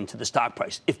baked into the stock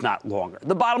price, if not longer.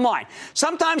 The bottom line,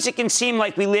 sometimes it can seem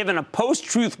like we live in a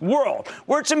post-truth world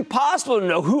where it's impossible to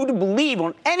know who to believe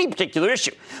on any particular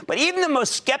issue. But even the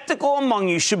most skeptical among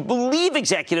you should believe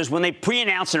executives when they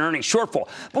pre-announce an earnings shortfall.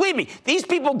 Believe me, these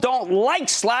people don't like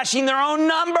slashing their own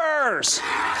numbers.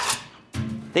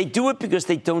 They do it because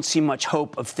they don't see much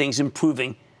hope of things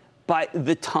improving by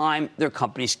the time their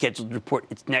company is scheduled to report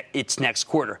its next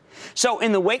quarter. So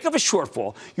in the wake of a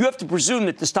shortfall, you have to presume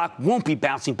that the stock won't be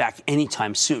bouncing back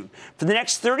anytime soon. For the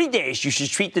next 30 days, you should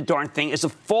treat the darn thing as a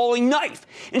falling knife.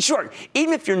 In short,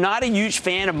 even if you're not a huge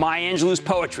fan of Maya Angelou's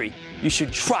poetry, you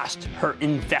should trust her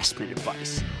investment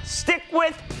advice. Stick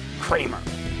with Cramer.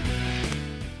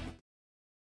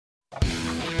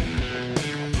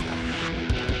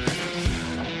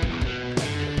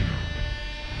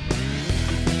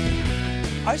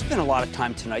 I spent a lot of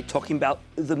time tonight talking about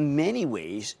the many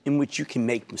ways in which you can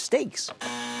make mistakes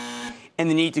and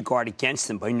the need to guard against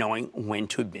them by knowing when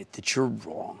to admit that you're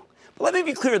wrong. But let me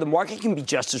be clear, the market can be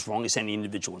just as wrong as any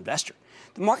individual investor.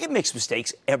 The market makes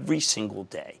mistakes every single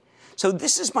day. So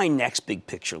this is my next big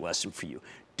picture lesson for you.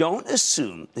 Don't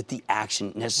assume that the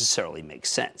action necessarily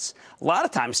makes sense. A lot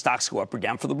of times stocks go up or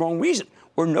down for the wrong reason,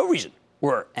 or no reason,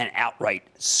 or an outright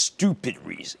stupid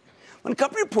reason. When a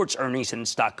company reports earnings and the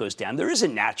stock goes down, there is a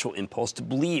natural impulse to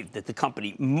believe that the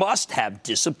company must have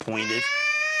disappointed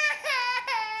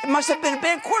It must have been a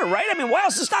bad quarter, right? I mean, why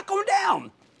else is the stock going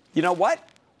down? You know what?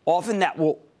 Often that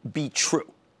will be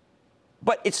true.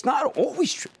 But it's not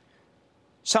always true.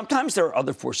 Sometimes there are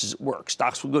other forces at work.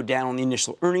 Stocks will go down on the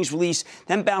initial earnings release,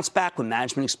 then bounce back when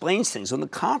management explains things on the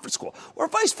conference call, or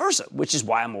vice versa, which is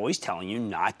why I'm always telling you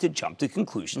not to jump to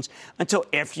conclusions until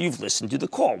after you've listened to the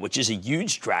call, which is a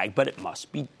huge drag, but it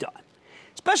must be done.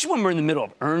 Especially when we're in the middle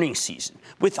of earnings season,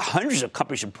 with hundreds of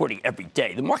companies reporting every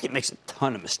day, the market makes a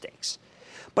ton of mistakes.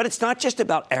 But it's not just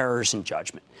about errors in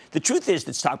judgment. The truth is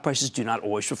that stock prices do not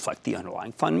always reflect the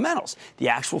underlying fundamentals, the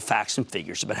actual facts and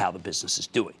figures about how the business is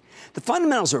doing. The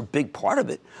fundamentals are a big part of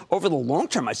it. Over the long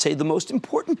term, I'd say the most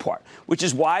important part, which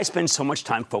is why I spend so much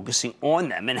time focusing on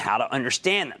them and how to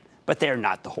understand them. But they are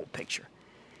not the whole picture.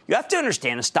 You have to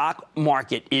understand a stock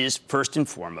market is, first and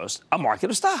foremost, a market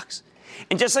of stocks.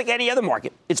 And just like any other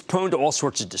market, it's prone to all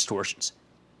sorts of distortions.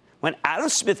 When Adam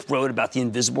Smith wrote about the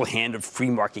invisible hand of free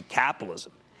market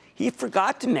capitalism, he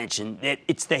forgot to mention that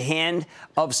it's the hand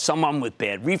of someone with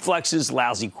bad reflexes,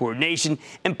 lousy coordination,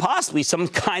 and possibly some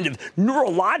kind of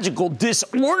neurological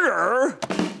disorder.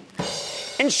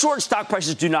 In short, stock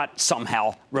prices do not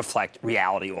somehow reflect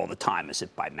reality all the time as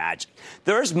if by magic.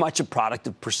 They're as much a product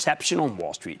of perception on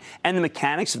Wall Street and the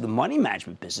mechanics of the money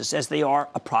management business as they are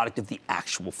a product of the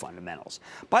actual fundamentals.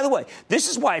 By the way, this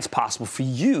is why it's possible for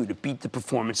you to beat the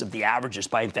performance of the averages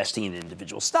by investing in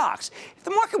individual stocks. If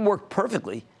the market worked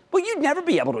perfectly, well, you'd never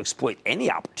be able to exploit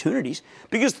any opportunities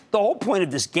because the whole point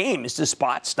of this game is to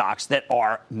spot stocks that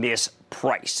are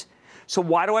mispriced. So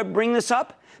why do I bring this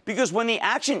up? Because when the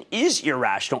action is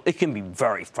irrational, it can be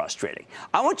very frustrating.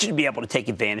 I want you to be able to take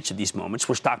advantage of these moments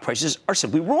where stock prices are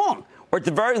simply wrong. Or at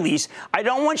the very least, I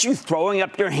don't want you throwing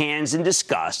up your hands in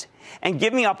disgust and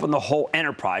giving up on the whole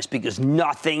enterprise because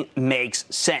nothing makes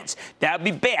sense. That would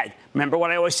be bad. Remember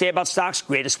what I always say about stocks?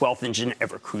 Greatest wealth engine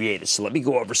ever created. So let me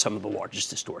go over some of the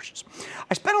largest distortions.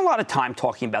 I spent a lot of time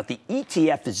talking about the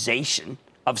ETFization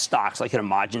of stocks, like an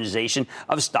homogenization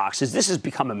of stocks, as this has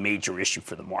become a major issue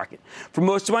for the market. For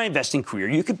most of my investing career,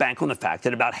 you could bank on the fact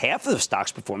that about half of the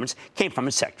stock's performance came from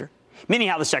a sector, meaning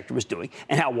how the sector was doing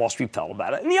and how Wall Street felt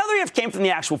about it. And the other half came from the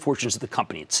actual fortunes of the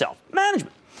company itself,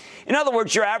 management. In other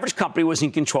words, your average company was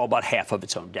in control about half of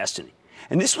its own destiny.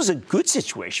 And this was a good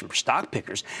situation for stock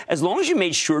pickers as long as you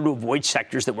made sure to avoid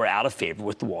sectors that were out of favor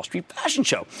with the Wall Street fashion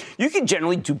show. You could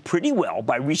generally do pretty well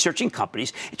by researching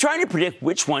companies and trying to predict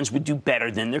which ones would do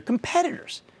better than their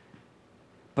competitors.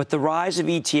 But the rise of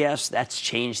ETFs, that's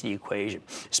changed the equation,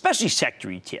 especially sector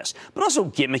ETFs, but also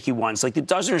gimmicky ones like the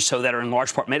dozen or so that are in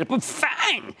large part made up of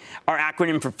FANG, our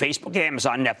acronym for Facebook,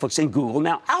 Amazon, Netflix, and Google,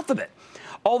 now Alphabet.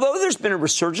 Although there's been a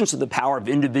resurgence of the power of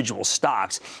individual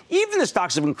stocks, even the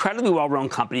stocks of incredibly well-run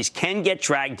companies can get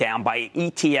dragged down by an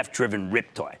ETF-driven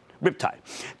riptide.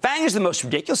 FANG is the most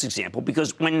ridiculous example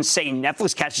because when, say,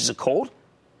 Netflix catches a cold,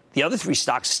 the other three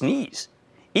stocks sneeze.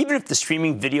 Even if the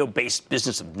streaming video-based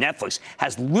business of Netflix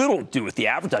has little to do with the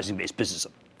advertising-based business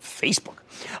of Facebook.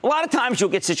 A lot of times you'll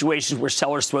get situations where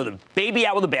sellers throw the baby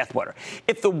out with the bathwater.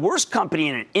 If the worst company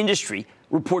in an industry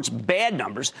reports bad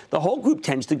numbers, the whole group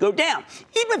tends to go down,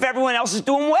 even if everyone else is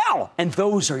doing well. And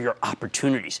those are your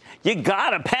opportunities. You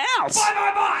gotta pounce.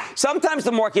 Buy. Sometimes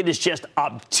the market is just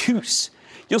obtuse.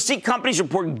 You'll see companies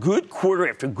report good quarter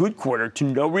after good quarter to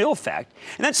no real effect.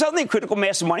 And then suddenly critical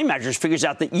mass of money managers figures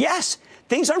out that, yes,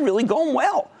 things are really going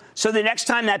well. So the next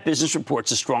time that business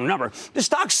reports a strong number, the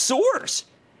stock soars.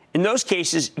 In those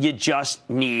cases, you just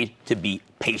need to be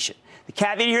patient. The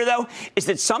caveat here, though, is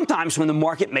that sometimes when the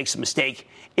market makes a mistake,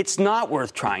 it's not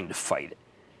worth trying to fight it.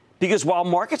 Because while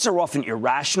markets are often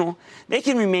irrational, they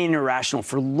can remain irrational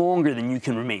for longer than you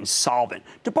can remain solvent.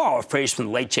 To borrow a phrase from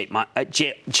the late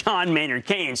John Maynard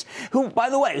Keynes, who, by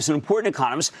the way, is an important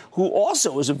economist who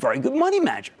also is a very good money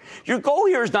manager. Your goal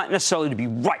here is not necessarily to be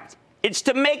right. It's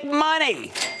to make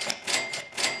money.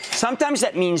 Sometimes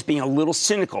that means being a little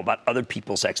cynical about other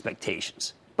people's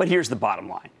expectations. But here's the bottom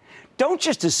line. Don't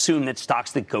just assume that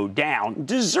stocks that go down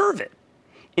deserve it.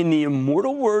 In the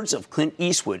immortal words of Clint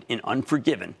Eastwood in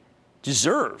Unforgiven,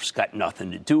 deserves got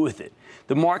nothing to do with it.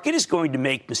 The market is going to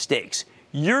make mistakes.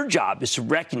 Your job is to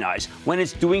recognize when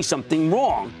it's doing something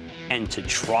wrong and to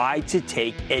try to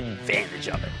take advantage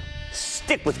of it.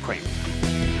 Stick with Cramer.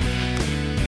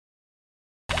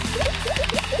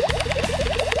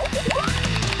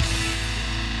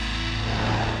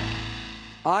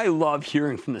 I love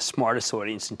hearing from the smartest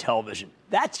audience in television.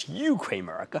 That's you,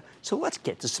 Cramerica. So let's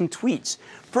get to some tweets.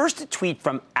 First, a tweet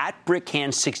from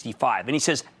 @Brickhand65, and he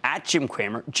says, @Jim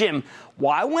Cramer, Jim,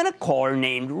 why when a caller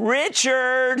named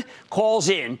Richard calls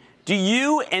in, Do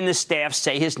you and the staff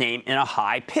say his name in a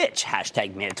high pitch?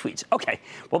 Hashtag mad tweets. Okay,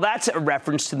 well, that's a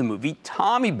reference to the movie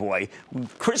Tommy Boy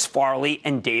with Chris Farley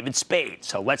and David Spade.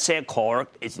 So let's say a caller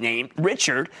is named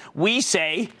Richard. We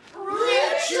say,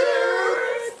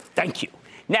 Richard! Thank you.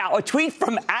 Now, a tweet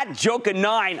from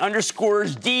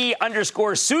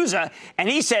 @Joka9_D_Souza, and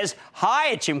he says,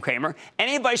 hi, Jim Cramer.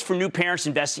 Any advice for new parents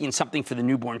investing in something for the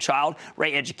newborn child?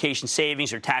 Right, education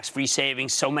savings or tax-free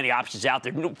savings. So many options out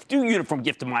there. Do uniform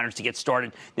gift to minors to get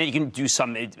started. Then you can do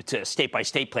some to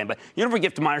state-by-state plan. But uniform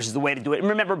gift to minors is the way to do it. And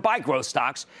remember, buy growth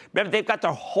stocks. Remember, they've got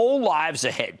their whole lives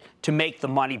ahead to make the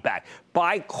money back.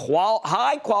 Buy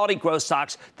high-quality growth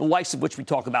stocks, the likes of which we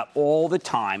talk about all the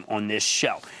time on this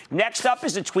show. Next up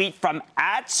is a tweet from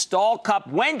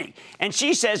 @StallCupWendy, and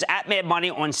she says,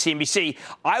 @MadMoney on CNBC,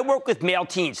 I work with male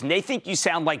teens, and they think you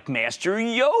sound like Master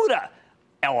Yoda.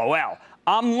 LOL.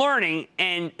 I'm learning,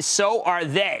 and so are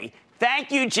they.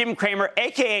 Thank you, Jim Cramer,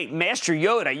 a.k.a. Master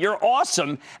Yoda. You're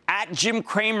awesome. @Jim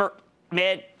Cramer.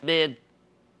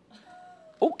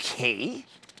 Okay.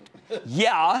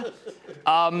 Yeah.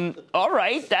 All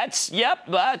right. That's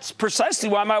precisely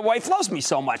why my wife loves me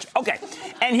so much. Okay.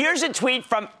 And here's a tweet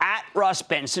from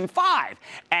 @RussBenson5,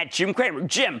 @Jim Cramer.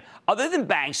 Jim, other than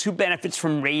banks, who benefits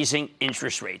from raising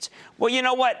interest rates? Well, you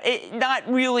know what? Not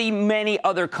really many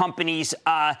other companies.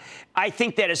 I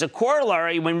think that as a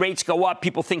corollary, when rates go up,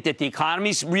 people think that the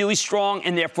economy's really strong,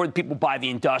 and therefore people buy the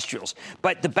industrials.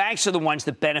 But the banks are the ones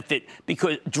that benefit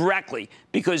directly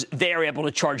because they are able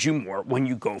to charge you more when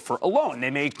you go for a loan. They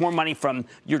make more money from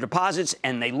your deposits,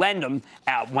 and they lend them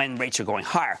when rates are going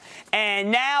higher.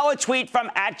 And now a tweet from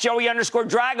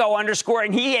 @Joey_Drago_,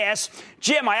 and he asks,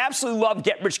 Jim, I absolutely love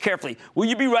Get Rich Carefully. Will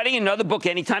you be writing another book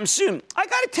anytime soon? I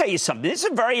got to tell you something. This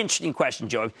is a very interesting question,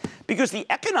 Joey, because the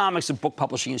economics of book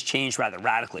publishing has changed rather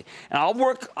radically. And I'll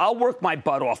work my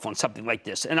butt off on something like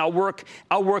this. And I'll work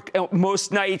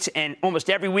most nights and almost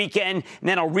every weekend. And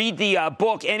then I'll read the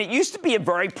book. And it used to be a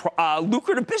very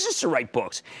lucrative business to write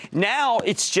books. Now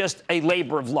it's just a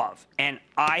labor of love. And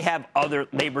I have other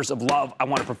labors of love I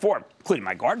want to perform, including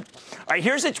my garden. All right,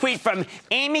 here's a tweet from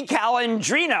Amy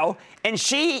Calandrino, and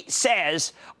she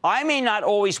says, I may not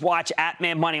always watch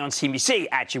 @MadMoney on CNBC,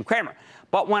 @Jim Cramer.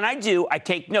 But when I do, I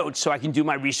take notes so I can do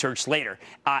my research later.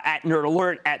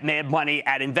 @NerdAlert, @MadMoney,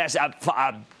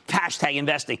 hashtag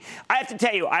investing. I have to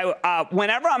tell you,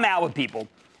 whenever I'm out with people,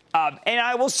 and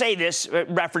I will say this,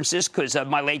 reference this, because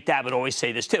my late dad would always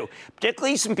say this too,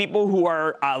 particularly some people who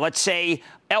are, let's say,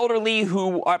 elderly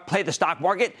who play the stock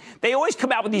market, they always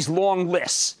come out with these long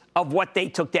lists of what they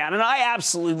took down, and I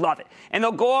absolutely love it. And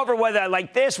they'll go over whether I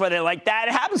like this, whether I like that.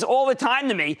 It happens all the time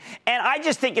to me, and I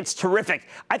just think it's terrific.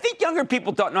 I think younger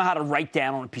people don't know how to write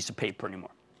down on a piece of paper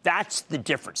anymore. That's the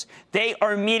difference. They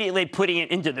are immediately putting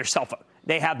it into their cell phone.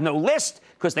 They have no list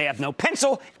because they have no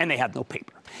pencil and they have no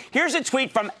paper. Here's a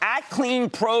tweet from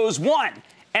 @CleanPros1.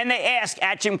 And they ask,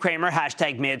 @Jim Cramer,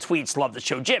 hashtag mad tweets, love the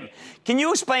show. Jim, can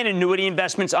you explain annuity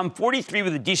investments? I'm 43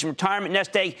 with a decent retirement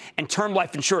nest egg and term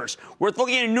life insurers. Worth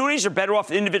looking at annuities or better off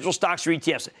individual stocks or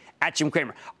ETFs? @Jim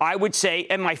Cramer. I would say,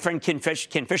 and my friend Ken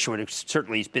Fisher would have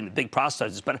certainly been the big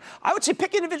proselytist, but I would say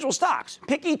pick individual stocks,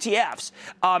 pick ETFs.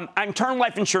 And term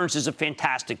life insurance is a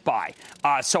fantastic buy.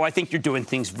 So I think you're doing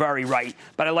things very right.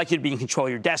 But I'd like you to be in control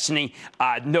of your destiny.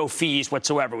 No fees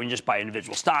whatsoever when you just buy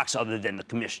individual stocks other than the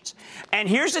commissions. And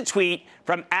here's a tweet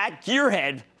from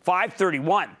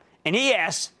 @Gearhead531. And he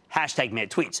asks, hashtag mad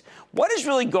tweets. What is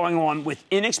really going on with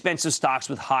inexpensive stocks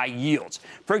with high yields?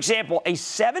 For example, a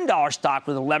 $7 stock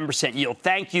with 11% yield.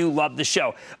 Thank you. Love the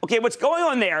show. Okay, what's going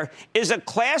on there is a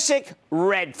classic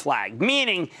red flag,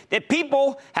 meaning that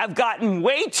people have gotten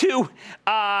way too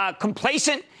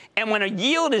complacent. And when a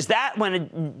yield is when a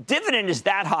dividend is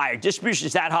that high, or distribution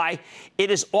is that high, it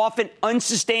is often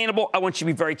unsustainable. I want you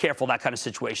to be very careful of that kind of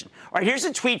situation. All right, here's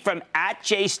a tweet from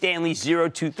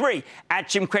 @JStanley023,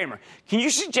 @Jim Cramer. Can you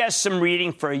suggest some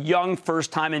reading for a young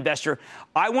first-time investor?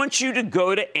 I want you to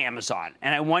go to Amazon,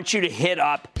 and I want you to hit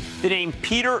up the name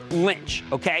Peter Lynch,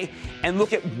 okay? And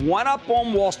look at One Up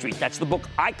on Wall Street. That's the book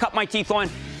I cut my teeth on.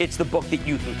 It's the book that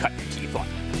you can cut your teeth on.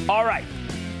 All right.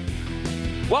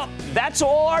 Well, that's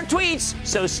all our tweets,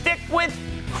 so stick with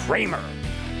Cramer.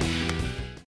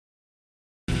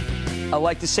 I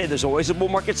like to say there's always a bull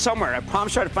market somewhere, and I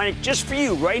promise I'll find it just for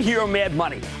you right here on Mad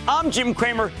Money. I'm Jim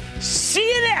Cramer.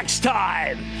 See you next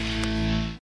time.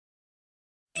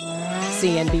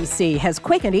 CNBC has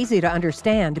quick and easy to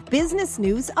understand business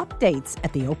news updates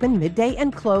at the open, midday,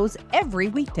 and close every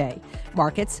weekday.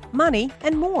 Markets, money,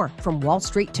 and more from Wall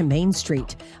Street to Main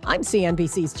Street. I'm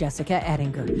CNBC's Jessica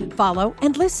Ettinger. Follow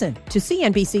and listen to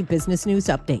CNBC Business News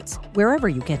Updates wherever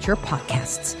you get your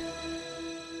podcasts.